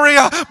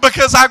Samaria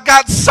because I've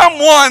got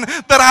someone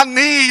that I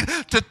need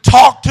to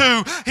talk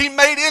to. He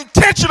made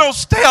intentional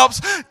steps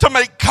to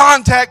make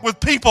contact with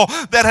people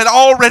that had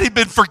already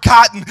been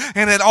forgotten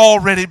and had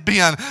already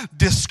been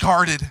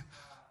discarded.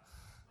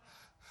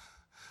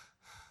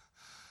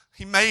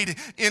 He made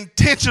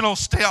intentional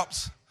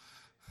steps.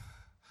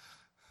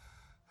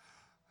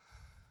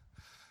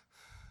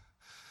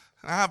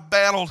 And I've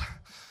battled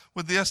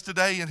with this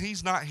today, and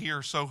he's not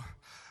here, so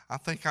I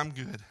think I'm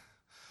good.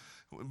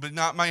 But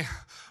not my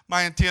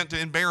intent to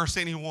embarrass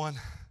anyone.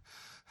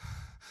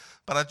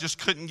 But I just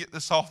couldn't get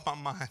this off my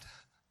mind.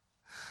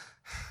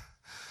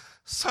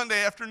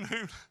 Sunday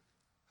afternoon,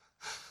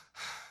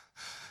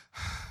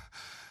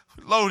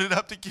 we loaded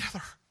up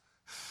together.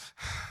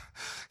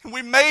 And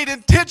we made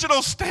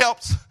intentional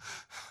steps.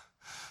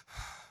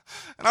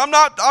 And I'm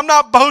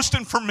not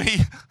boasting for me,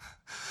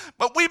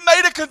 but we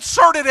made a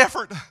concerted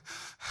effort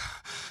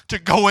to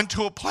go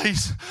into a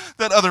place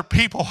that other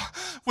people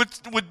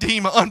would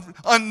deem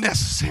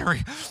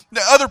unnecessary.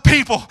 That other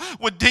people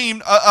would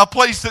deem a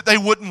place that they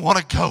wouldn't want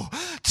to go,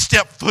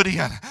 step foot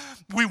in.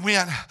 We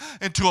went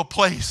into a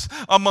place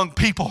among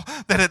people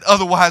that had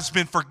otherwise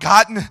been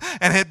forgotten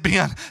and had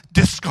been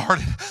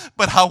discarded.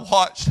 But I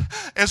watched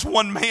as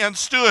one man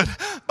stood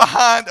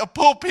behind a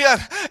pulpit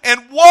and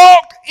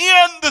walked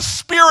in the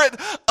Spirit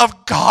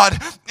of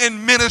God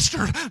and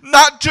ministered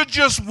not to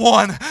just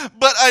one,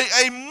 but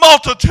a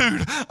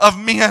multitude of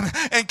men.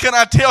 And can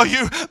I tell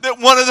you that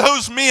one of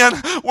those men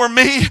were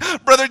me?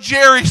 Brother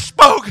Jerry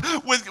spoke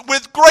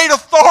with great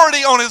authority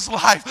on his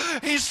life.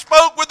 He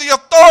spoke with the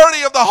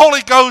authority of the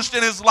Holy Ghost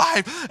in his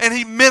life, and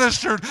he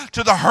ministered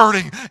to the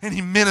hurting and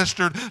he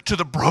ministered to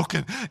the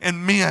broken,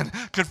 and men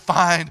could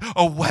find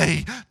a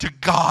way to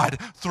God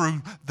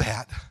through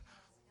that.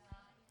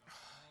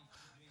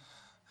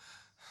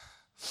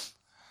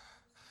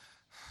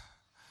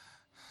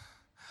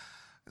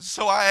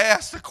 So I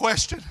asked the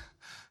question,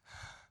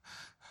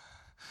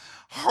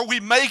 are we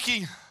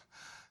making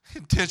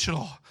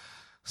intentional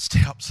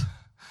steps?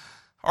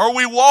 Are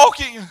we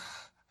walking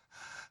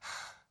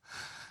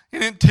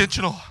in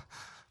intentional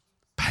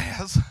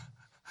paths?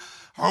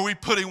 Are we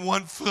putting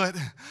one foot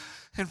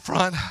in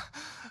front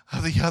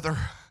of the other?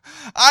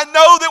 I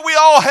know that we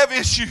all have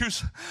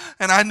issues,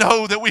 and I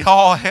know that we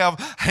all have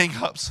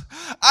hang-ups.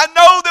 I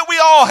know that we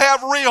all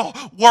have real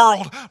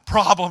world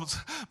problems,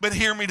 but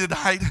hear me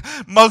tonight,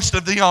 most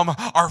of them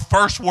are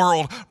first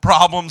world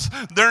problems.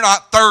 They're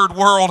not third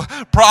world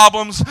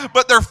problems,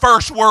 but they're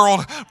first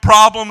world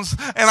problems.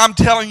 And I'm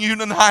telling you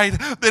tonight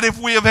that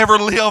if we have ever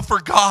lived for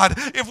God,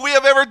 if we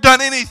have ever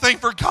done anything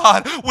for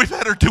God, we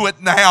better do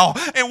it now,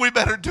 and we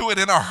better do it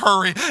in a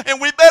hurry, and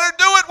we better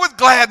do it with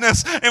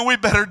gladness, and we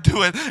better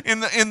do it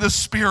in the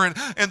Spirit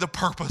and the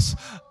purpose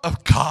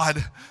of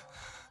God.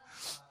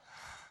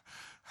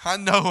 I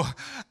know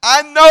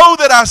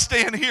that I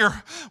stand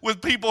here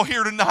with people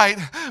here tonight,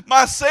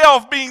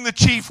 myself being the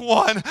chief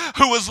one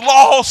who was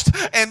lost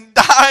and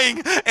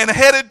dying and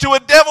headed to a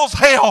devil's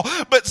hell.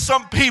 But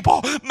some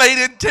people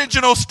made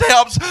intentional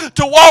steps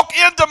to walk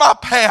into my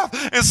path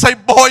and say,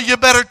 boy, you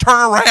better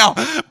turn around.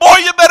 Boy,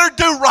 you better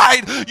do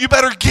right. You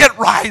better get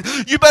right.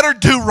 You better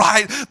do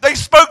right. They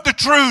spoke the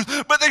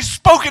truth, but they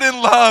spoke it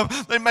in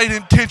love. They made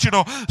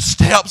intentional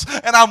steps.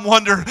 And I'm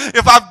wondering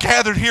if I've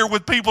gathered here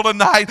with people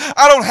tonight,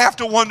 I don't have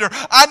to wonder.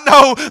 I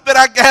know that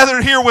I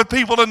gathered here with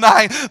people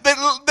tonight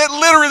that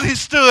literally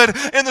stood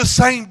in the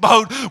same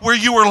boat where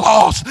you were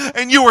lost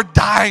and you were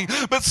dying,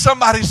 but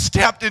somebody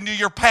stepped into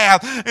your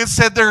path and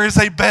said there is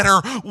a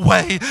better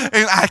way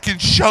and I can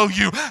show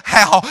you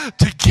how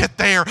to get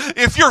there.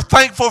 If you're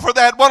thankful for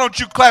that, why don't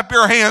you clap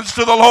your hands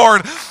to the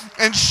Lord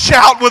and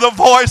shout with a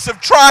voice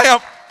of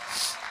triumph.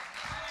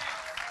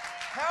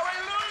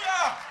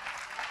 Hallelujah!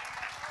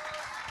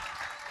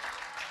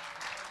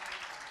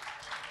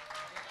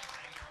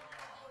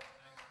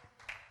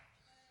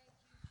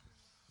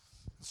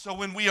 So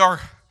when we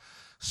are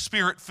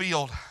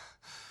Spirit-filled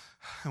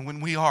and when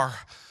we are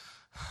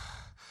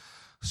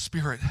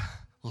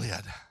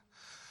Spirit-led,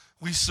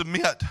 we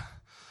submit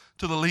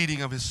to the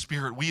leading of His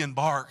Spirit. We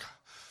embark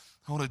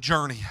on a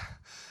journey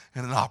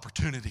and an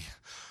opportunity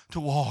to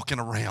walk in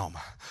a realm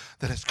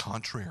that is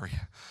contrary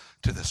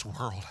to this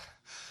world.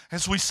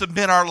 As we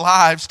submit our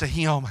lives to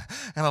Him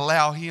and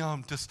allow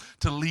Him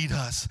to lead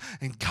us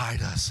and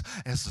guide us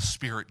as the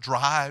Spirit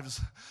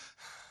drives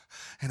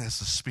and as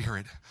the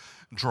Spirit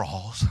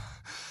draws.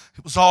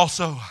 It was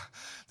also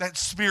that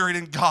Spirit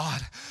in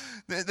God,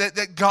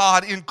 that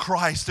God in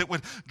Christ that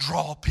would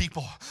draw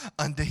people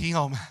unto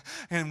Him.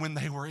 And when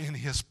they were in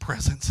His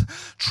presence,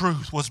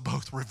 truth was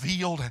both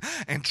revealed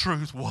and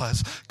truth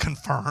was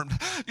confirmed.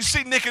 You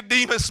see,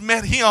 Nicodemus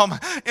met Him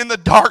in the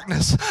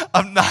darkness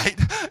of night,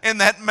 and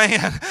that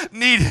man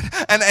needed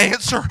an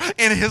answer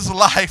in his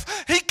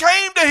life. He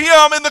came to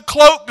Him in the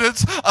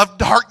cloakness of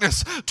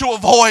darkness to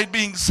avoid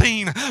being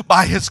seen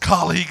by his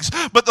colleagues.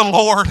 But the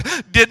Lord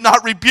did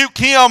not rebuke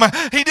him.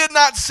 He did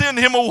not send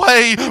him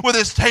away with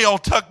his tail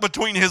tucked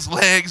between his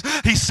legs.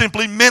 He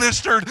simply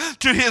ministered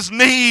to his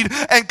need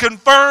and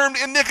confirmed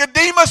in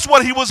Nicodemus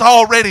what he was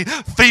already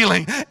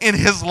feeling in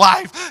his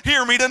life.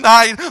 Hear me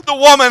tonight. The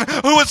woman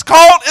who was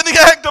caught in the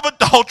act of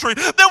adultery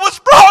that was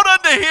brought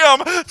unto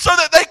Him so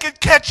that they could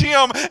catch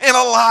him in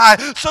a lie,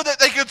 so that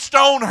they could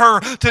stone her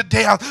to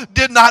death,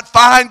 did not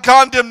find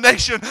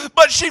condemnation,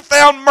 but she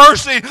found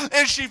mercy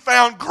and she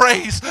found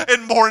grace,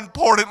 and more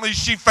importantly,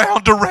 she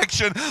found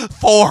direction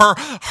for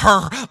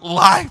her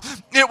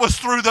life. It was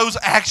through those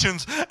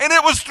actions and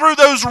it was through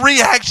those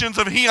reactions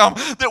of Him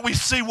that we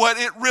see what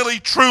it really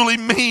truly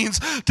means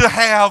to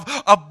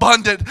have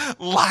abundant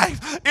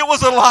life. It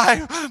was a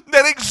life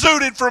that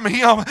exuded from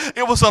Him.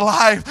 It was a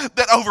life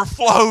that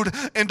overflowed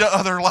into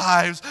other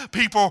lives.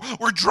 People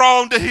were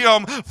drawn to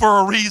Him for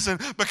a reason,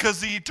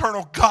 because the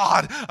eternal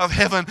God of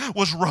heaven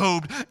was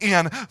robed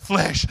in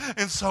flesh.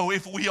 And so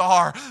if we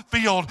are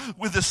filled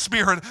with the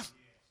Spirit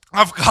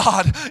of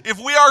God, if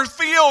we are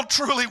filled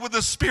truly with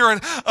the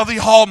Spirit of the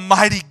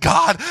Almighty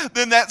God,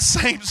 then that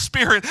same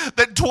Spirit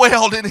that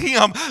dwelled in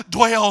Him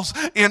dwells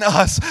in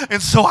us.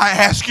 And so I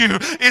ask you,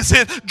 is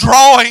it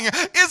drawing?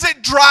 Is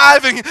it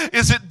driving?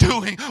 Is it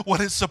doing what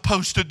it's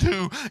supposed to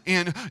do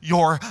in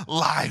your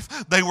life?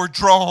 They were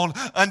drawn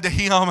unto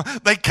Him.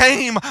 They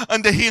came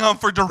unto Him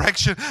for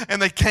direction,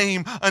 and they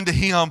came unto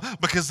Him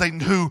because they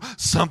knew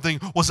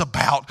something was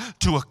about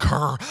to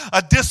occur.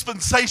 A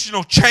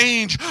dispensational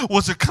change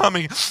was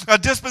coming. A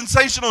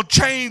dispensational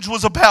change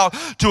was about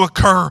to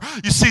occur.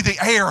 You see, the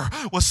air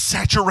was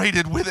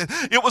saturated with it.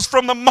 It was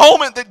from the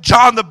moment that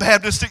John the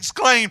Baptist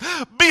exclaimed,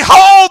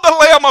 "Behold the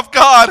Lamb of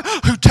God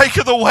who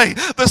taketh away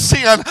the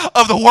sin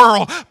of the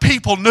world."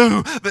 People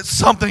knew that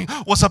something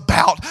was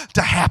about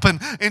to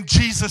happen. And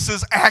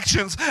Jesus'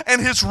 actions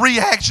and His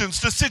reactions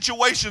to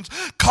situations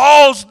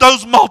caused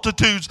those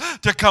multitudes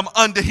to come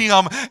unto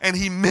Him, and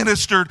He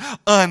ministered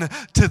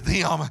unto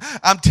them.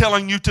 I'm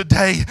telling you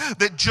today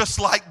that just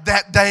like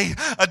that day,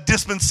 a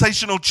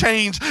dispensational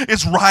change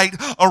is right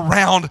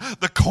around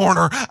the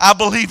corner. I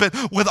believe it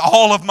with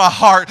all of my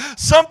heart.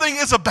 Something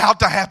is about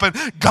to happen.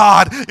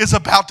 God is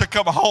about to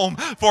come home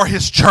for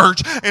His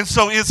church. And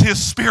so is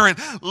His Spirit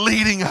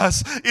leading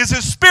us? Is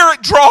His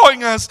Spirit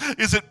drawing us?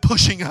 Is it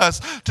pushing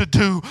us to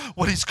do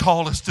what He's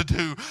called us to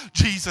do?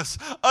 Jesus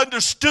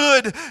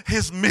understood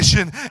His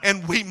mission,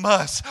 and we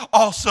must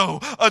also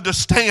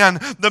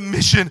understand the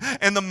mission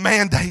and the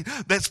mandate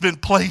that's been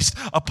placed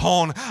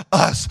upon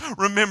us.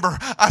 Remember,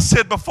 I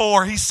said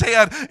before, He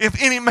said, if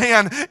any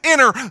man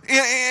enter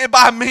in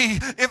by me,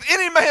 if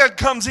any man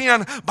comes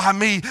in by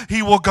me,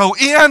 he will go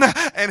in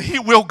and he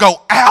will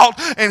go out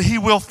and he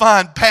will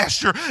find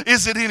pasture.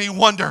 Is it any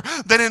wonder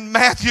that in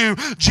Matthew,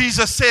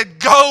 Jesus said,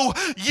 "Go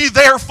ye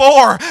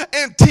therefore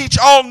and teach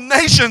all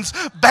nations,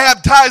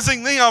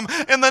 baptizing them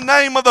in the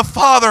name of the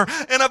Father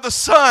and of the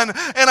Son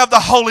and of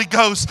the Holy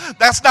Ghost."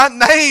 That's not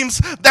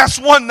names, that's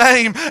one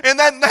name, and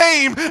that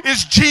name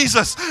is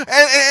Jesus.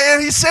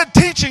 And He said,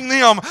 teaching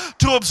them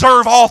to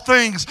observe all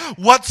things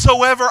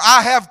whatsoever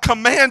I have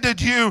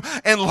commanded you,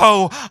 and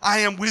lo, I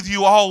am with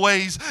you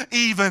always,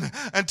 even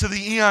unto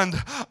the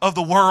end of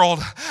the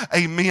world.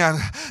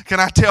 Amen. Can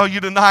I tell you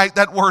tonight,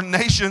 that word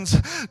nations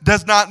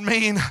does not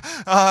mean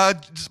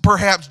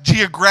perhaps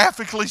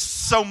geographically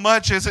so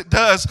much as it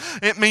does.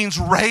 It means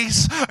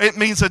race. It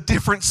means a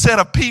different set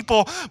of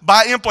people.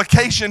 By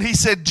implication, He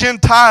said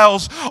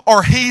Gentiles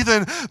or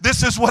heathen.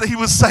 This is what He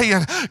was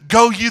saying.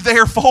 Go you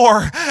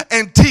therefore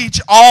and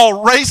teach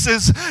all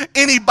races,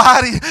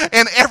 anybody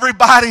and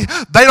everybody.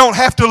 They don't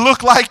have to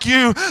look like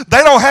you.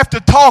 They don't have to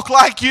talk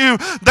like you.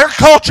 Their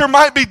culture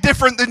might be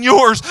different than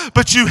yours,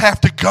 but you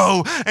have to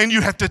go and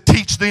you have to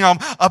teach them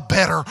a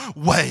better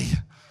way.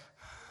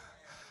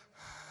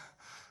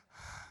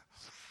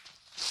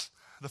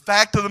 The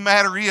fact of the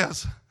matter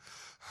is,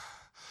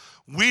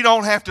 we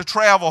don't have to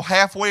travel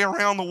halfway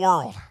around the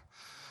world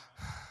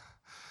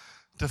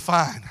to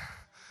find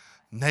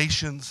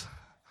nations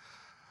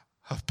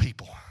of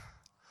people.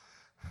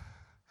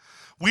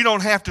 We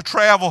don't have to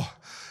travel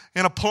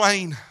in a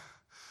plane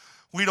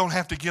We don't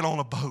have to get on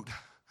a boat.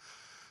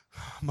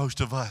 Most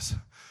of us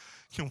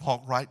can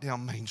walk right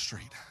down Main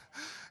Street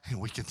and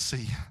we can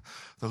see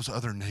those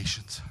other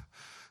nations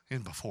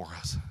in before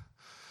us.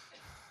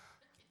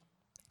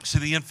 See,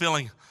 the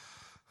infilling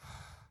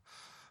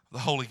of the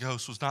Holy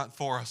Ghost was not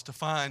for us to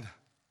find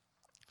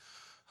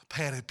a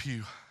padded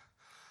pew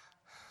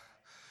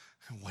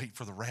and wait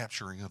for the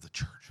rapturing of the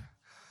church.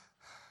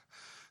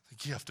 The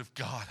gift of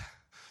God,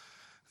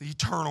 the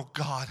eternal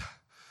God,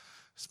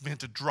 is meant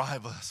to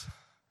drive us.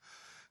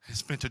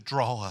 It's meant to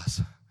draw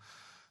us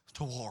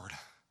toward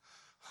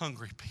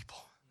hungry people.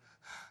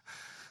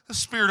 The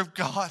Spirit of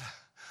God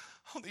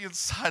on the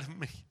inside of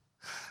me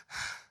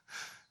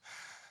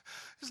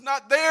is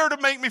not there to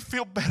make me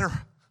feel better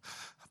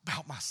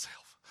about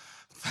myself.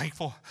 I'm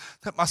thankful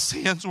that my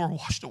sins were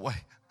washed away.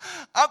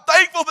 I'm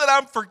thankful that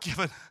I'm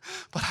forgiven,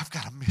 but I've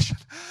got a mission.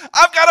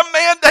 I've got a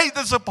mandate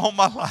that's upon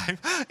my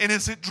life. And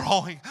is it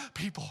drawing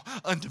people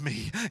unto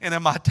me? And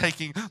am I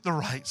taking the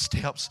right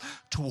steps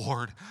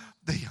toward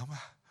them?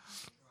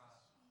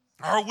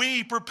 Are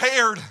we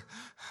prepared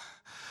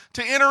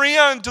to enter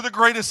into the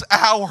greatest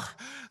hour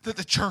that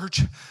the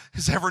church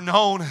has ever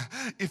known?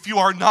 If you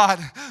are not,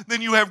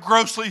 then you have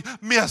grossly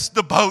missed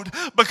the boat,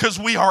 because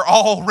we are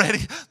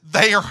already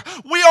there.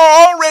 We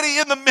are already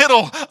in the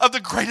middle of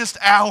the greatest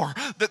hour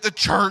that the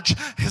church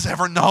has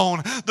ever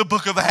known. The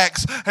book of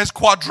Acts has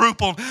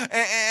quadrupled,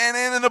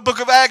 and in the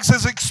book of Acts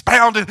has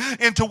expounded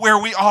into where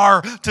we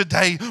are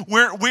today.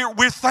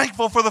 We're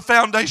thankful for the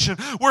foundation.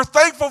 We're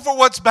thankful for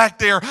what's back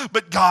there,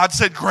 but God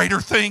said,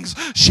 greater things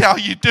shall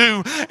you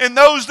do, and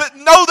those that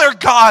know their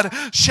God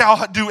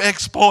shall do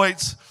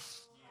exploits.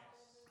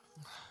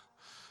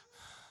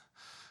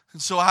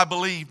 And so I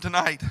believe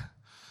tonight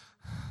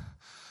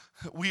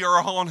that we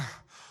are on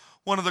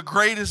one of the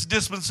greatest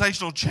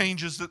dispensational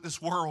changes that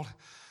this world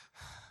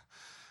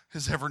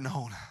has ever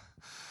known.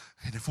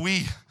 And if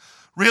we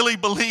really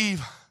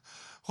believe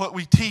what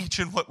we teach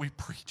and what we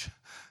preach,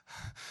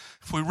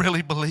 if we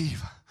really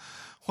believe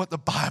what the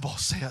Bible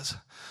says,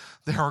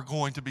 there are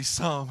going to be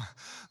some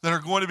that are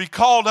going to be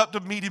called up to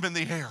meet him in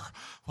the air,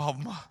 while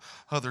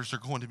others are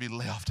going to be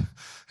left.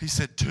 He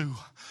said 2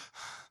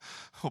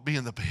 will be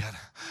in the bed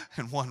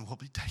and 1 will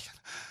be taken.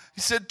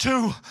 He said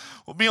 2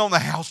 will be on the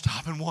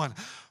housetop and 1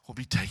 will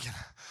be taken.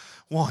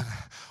 1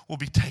 will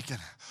be taken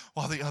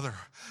while the other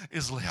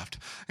is left.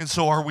 And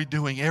so are we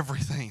doing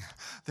everything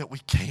that we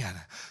can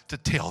to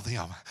tell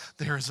them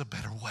there is a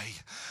better way.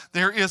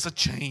 There is a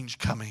change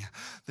coming.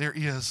 There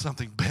is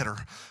something better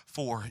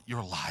for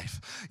your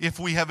life. If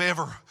we have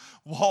ever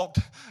walked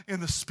in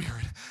the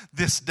Spirit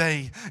this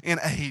day and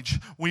age,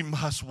 we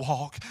must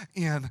walk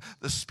in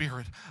the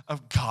Spirit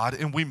of God,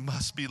 and we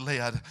must be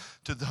led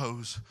to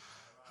those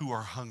who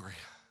are hungry.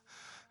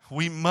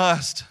 We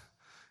must,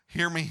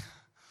 hear me,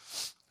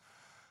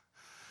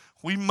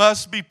 we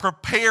must be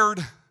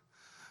prepared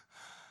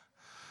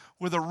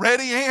with a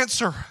ready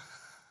answer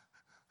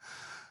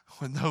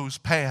when those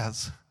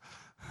paths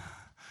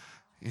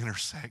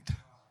intersect.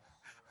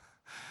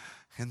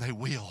 And they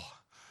will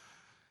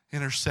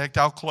intersect.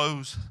 I'll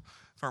close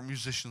if our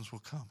musicians will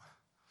come.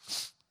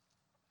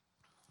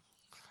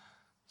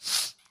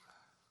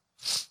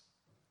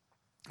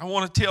 I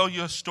want to tell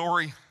you a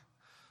story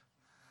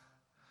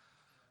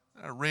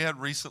that I read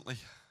recently.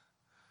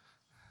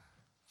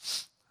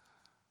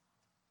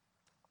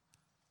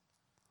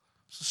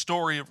 It's the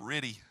story of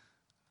Riddy.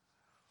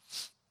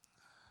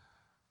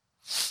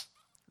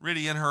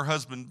 Riddy and her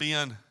husband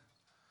Ben,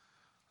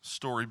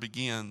 story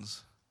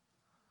begins,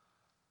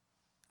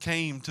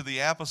 came to the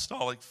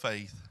apostolic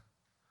faith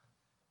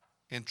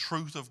and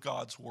truth of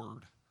God's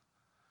word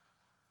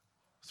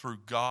through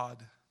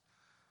God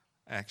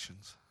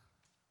actions.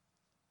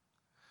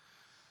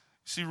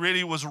 See,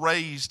 Riddy was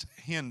raised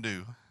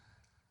Hindu,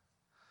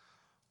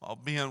 while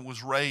Ben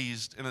was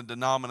raised in a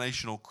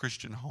denominational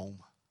Christian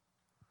home.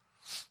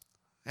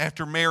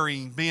 After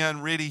marrying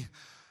Ben, Riddy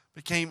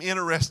became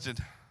interested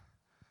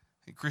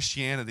in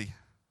Christianity.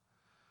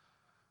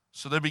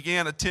 So they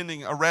began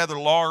attending a rather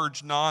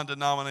large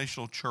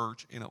non-denominational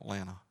church in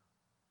Atlanta.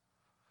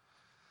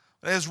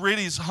 As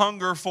Riddy's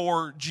hunger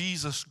for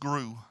Jesus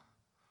grew,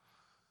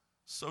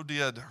 so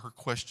did her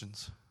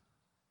questions.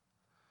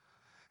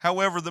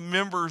 However, the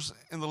members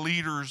and the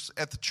leaders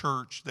at the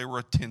church they were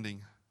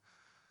attending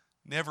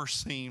never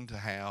seemed to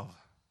have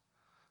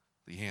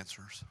the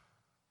answers.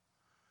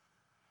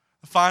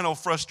 The final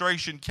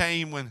frustration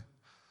came when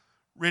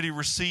Riddy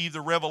received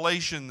the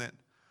revelation that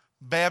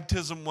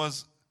baptism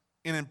was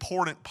an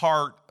important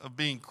part of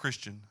being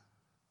Christian.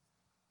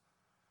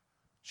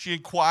 She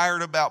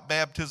inquired about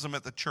baptism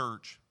at the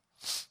church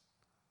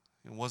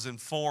and was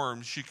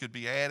informed she could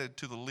be added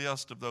to the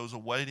list of those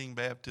awaiting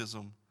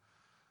baptism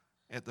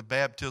at the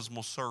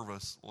baptismal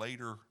service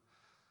later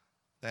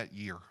that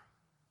year.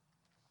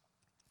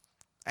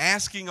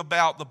 Asking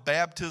about the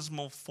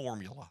baptismal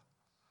formula,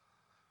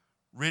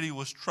 Riddy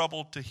was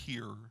troubled to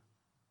hear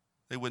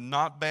they would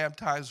not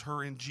baptize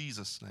her in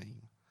Jesus'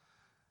 name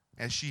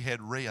as she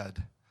had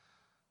read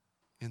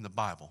in the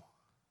Bible.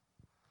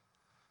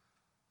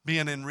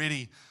 Ben and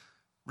Riddy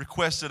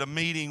requested a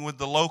meeting with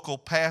the local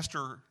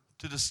pastor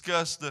to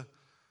discuss the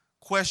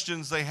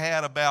questions they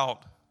had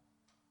about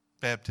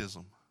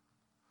baptism.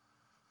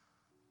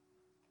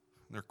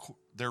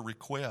 Their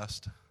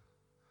request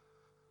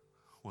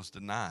was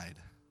denied.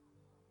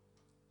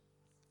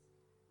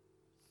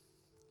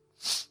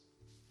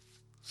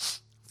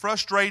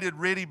 Frustrated,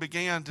 Riddy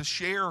began to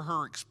share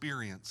her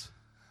experience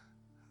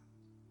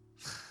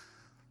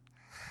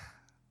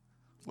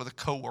with a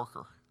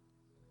coworker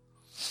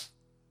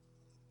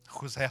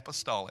who was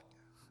apostolic.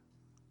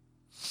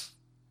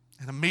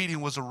 And a meeting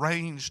was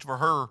arranged for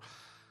her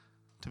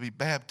to be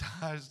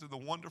baptized in the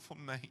wonderful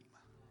name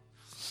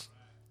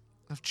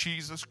of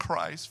Jesus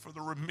Christ for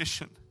the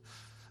remission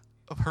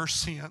of her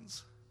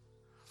sins.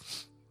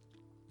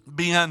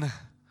 Ben,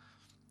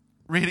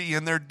 Riddy,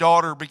 and their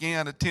daughter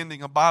began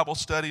attending a Bible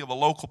study of a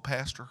local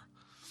pastor.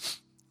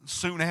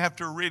 Soon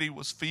after, Riddy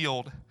was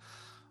filled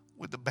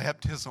with the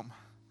baptism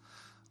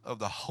of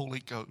the Holy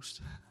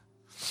Ghost.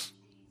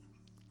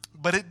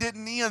 But it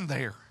didn't end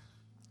there.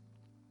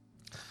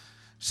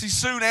 See,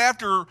 soon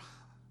after,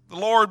 the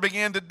Lord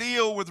began to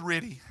deal with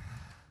Riddy.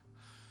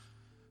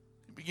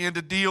 He began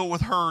to deal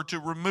with her to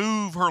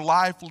remove her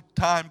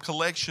lifetime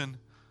collection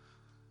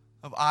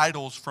of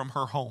idols from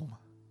her home.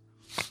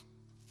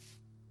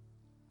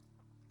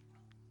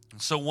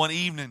 And so one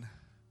evening,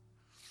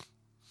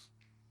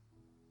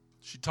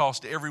 she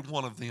tossed every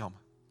one of them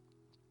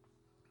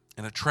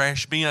in a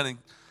trash bin and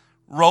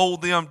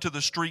rolled them to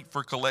the street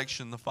for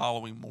collection the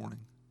following morning.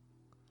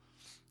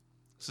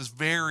 This is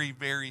very,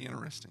 very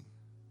interesting.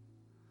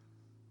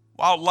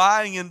 While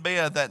lying in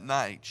bed that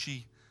night,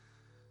 she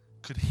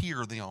could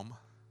hear them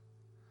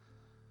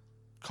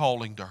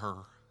calling to her,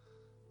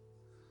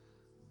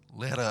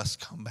 "Let us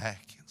come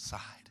back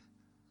inside.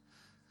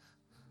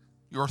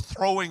 You're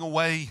throwing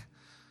away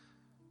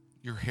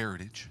your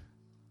heritage."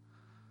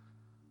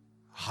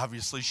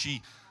 Obviously,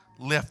 she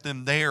left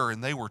them there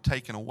and they were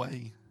taken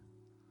away.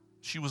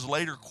 She was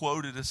later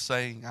quoted as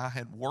saying, "I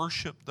had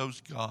worshiped those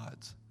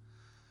gods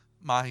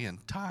my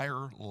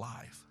entire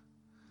life.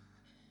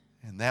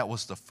 And that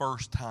was the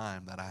first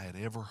time that I had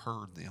ever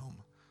heard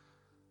them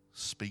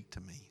speak to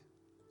me."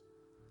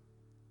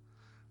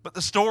 But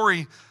the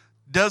story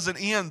doesn't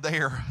end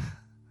there.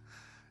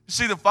 You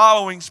see, the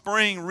following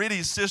spring,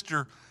 Riddy's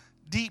sister,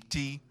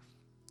 Deepti,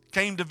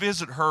 came to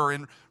visit her,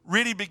 and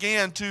Riddy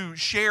began to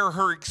share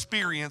her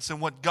experience and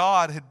what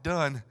God had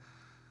done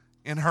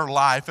in her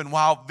life. And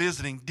while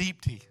visiting,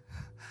 Deepti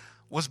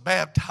was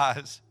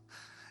baptized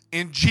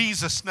in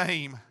Jesus'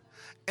 name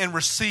and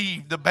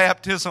received the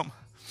baptism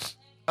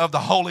of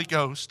the Holy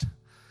Ghost.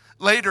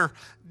 Later,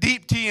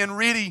 Deepti and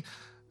Riddy,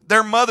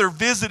 their mother,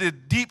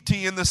 visited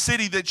Deepti in the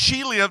city that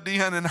she lived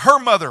in, and her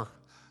mother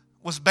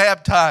was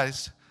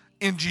baptized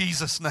in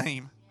Jesus'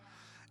 name.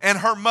 And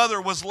her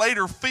mother was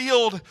later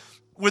filled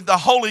with the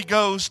Holy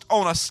Ghost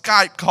on a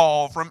Skype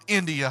call from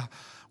India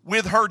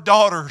with her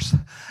daughters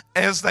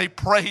as they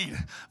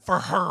prayed for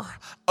her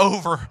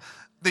over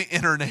the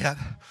internet.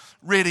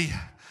 Riddy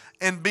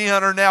and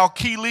Ben are now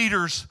key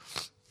leaders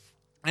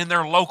in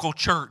their local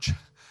church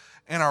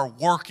and are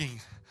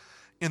working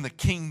in the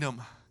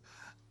kingdom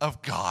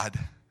of God.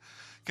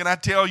 Can I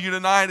tell you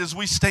tonight, as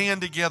we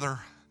stand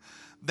together,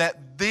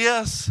 that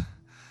this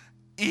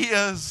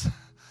is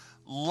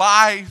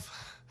life,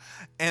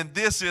 and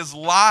this is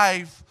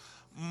life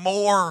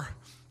more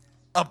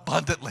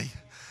abundantly.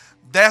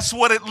 That's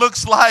what it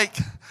looks like.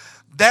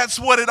 That's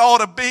what it ought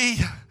to be.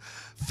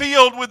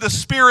 Filled with the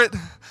Spirit,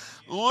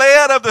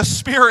 led of the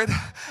Spirit,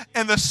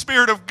 and the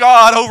Spirit of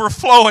God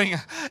overflowing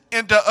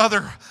into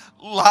other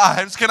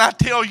lives. Can I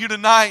tell you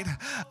tonight,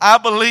 I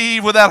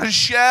believe without a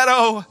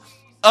shadow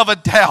of a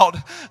doubt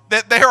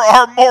that there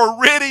are more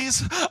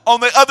Riddys on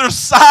the other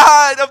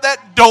side of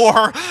that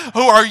door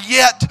who are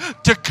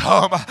yet to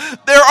come.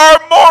 There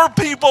are more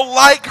people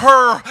like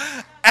her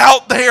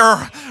out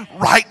there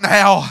right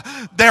now.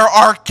 There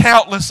are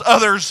countless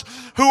others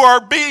who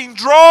are being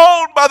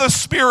drawn by the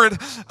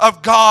Spirit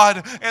of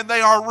God, and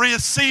they are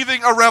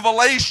receiving a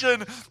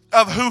revelation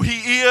of who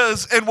He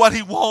is and what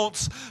He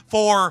wants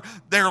for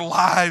their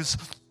lives.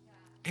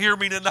 Hear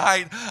me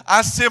tonight.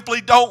 I simply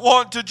don't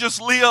want to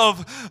just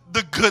live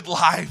the good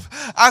life.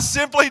 I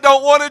simply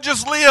don't want to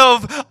just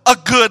live a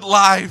good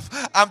life.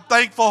 I'm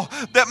thankful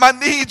that my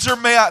needs are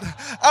met.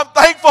 I'm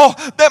thankful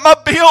that my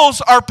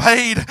bills are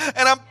paid.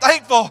 And I'm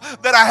thankful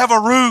that I have a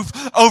roof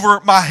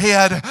over my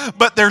head.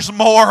 But there's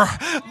more.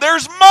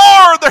 There's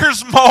more.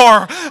 There's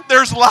more.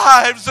 There's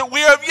lives that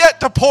we have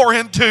yet to pour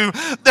into.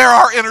 There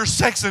are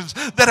intersections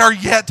that are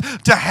yet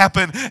to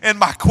happen. And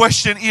my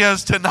question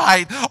is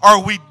tonight,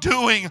 are we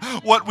doing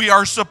what we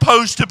are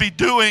supposed to be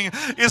doing?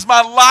 Is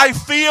my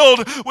life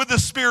filled with the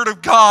Spirit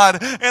of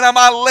God? And am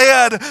I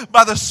led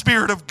by the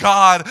Spirit of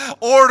God?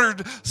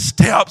 Ordered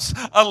steps,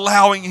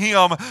 allowing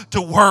Him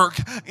to work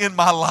in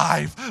my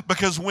life.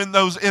 Because when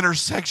those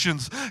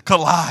intersections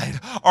collide,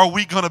 are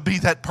we going to be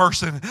that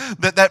person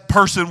that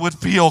person would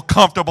feel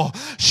comfortable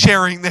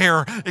sharing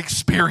their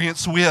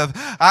experience with?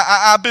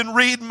 I've been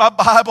reading my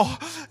Bible,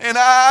 and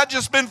I've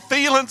just been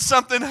feeling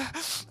something.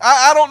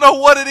 I don't know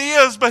what it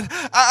is, but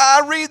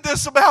I read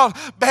this about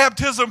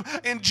baptism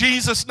in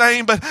Jesus'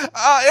 name, but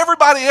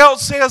everybody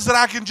else says that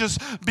I can just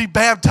be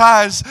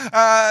baptized,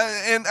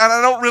 and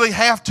I don't really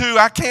have to.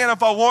 I can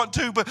if I want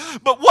to, but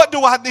what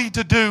do I need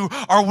to do?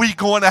 Are we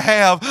going to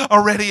have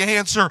a ready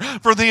answer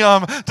for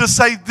them to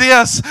say,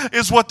 this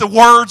is what the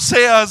Word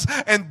says,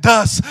 and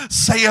thus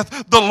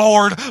saith the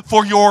Lord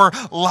for your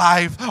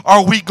life?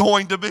 Are we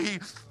going to be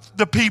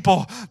the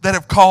people that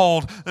have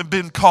called and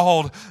been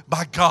called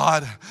by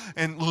God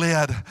and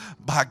led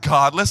by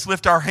God? Let's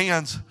lift our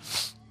hands.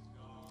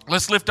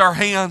 Let's lift our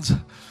hands.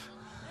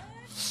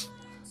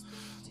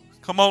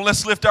 Come on,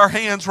 let's lift our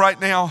hands right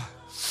now.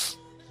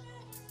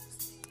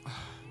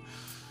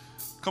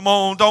 Come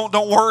on,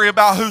 don't worry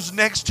about who's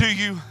next to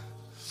you.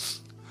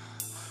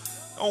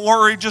 Don't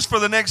worry just for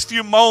the next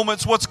few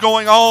moments what's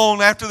going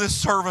on after this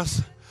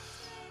service.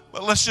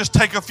 But let's just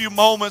take a few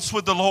moments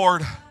with the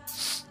Lord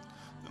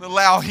and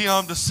allow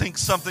Him to sink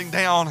something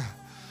down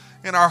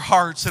in our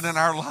hearts and in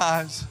our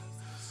lives.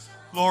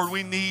 Lord,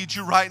 we need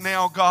You right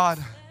now, God.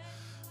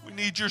 We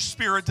need Your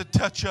Spirit to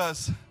touch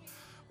us.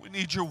 We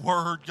need Your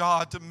Word,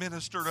 God, to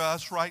minister to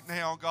us right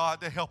now,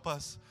 God, to help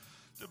us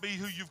to be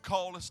who You've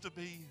called us to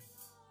be. In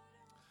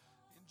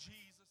Jesus' name.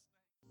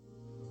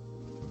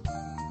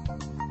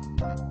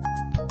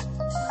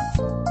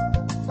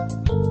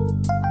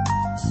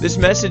 This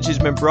message has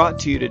been brought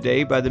to you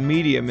today by the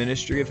media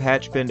ministry of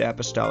Hatchbend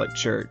Apostolic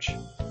Church.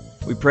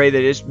 We pray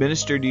that it's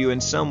ministered to you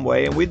in some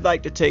way, and we'd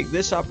like to take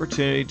this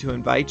opportunity to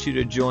invite you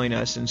to join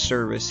us in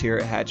service here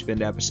at Hatchbend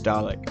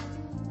Apostolic.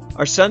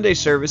 Our Sunday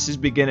services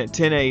begin at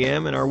 10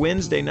 a.m. and our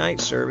Wednesday night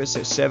service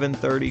at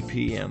 7:30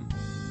 p.m.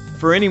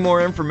 For any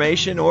more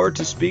information or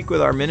to speak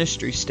with our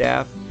ministry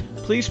staff,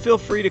 please feel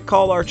free to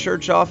call our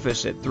church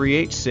office at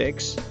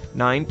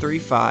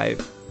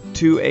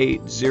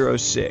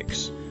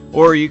 386-935-2806,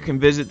 or you can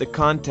visit the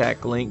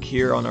contact link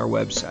here on our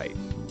website.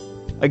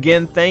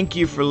 Again, thank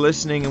you for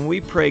listening, and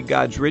we pray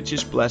God's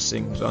richest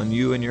blessings on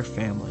you and your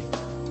family.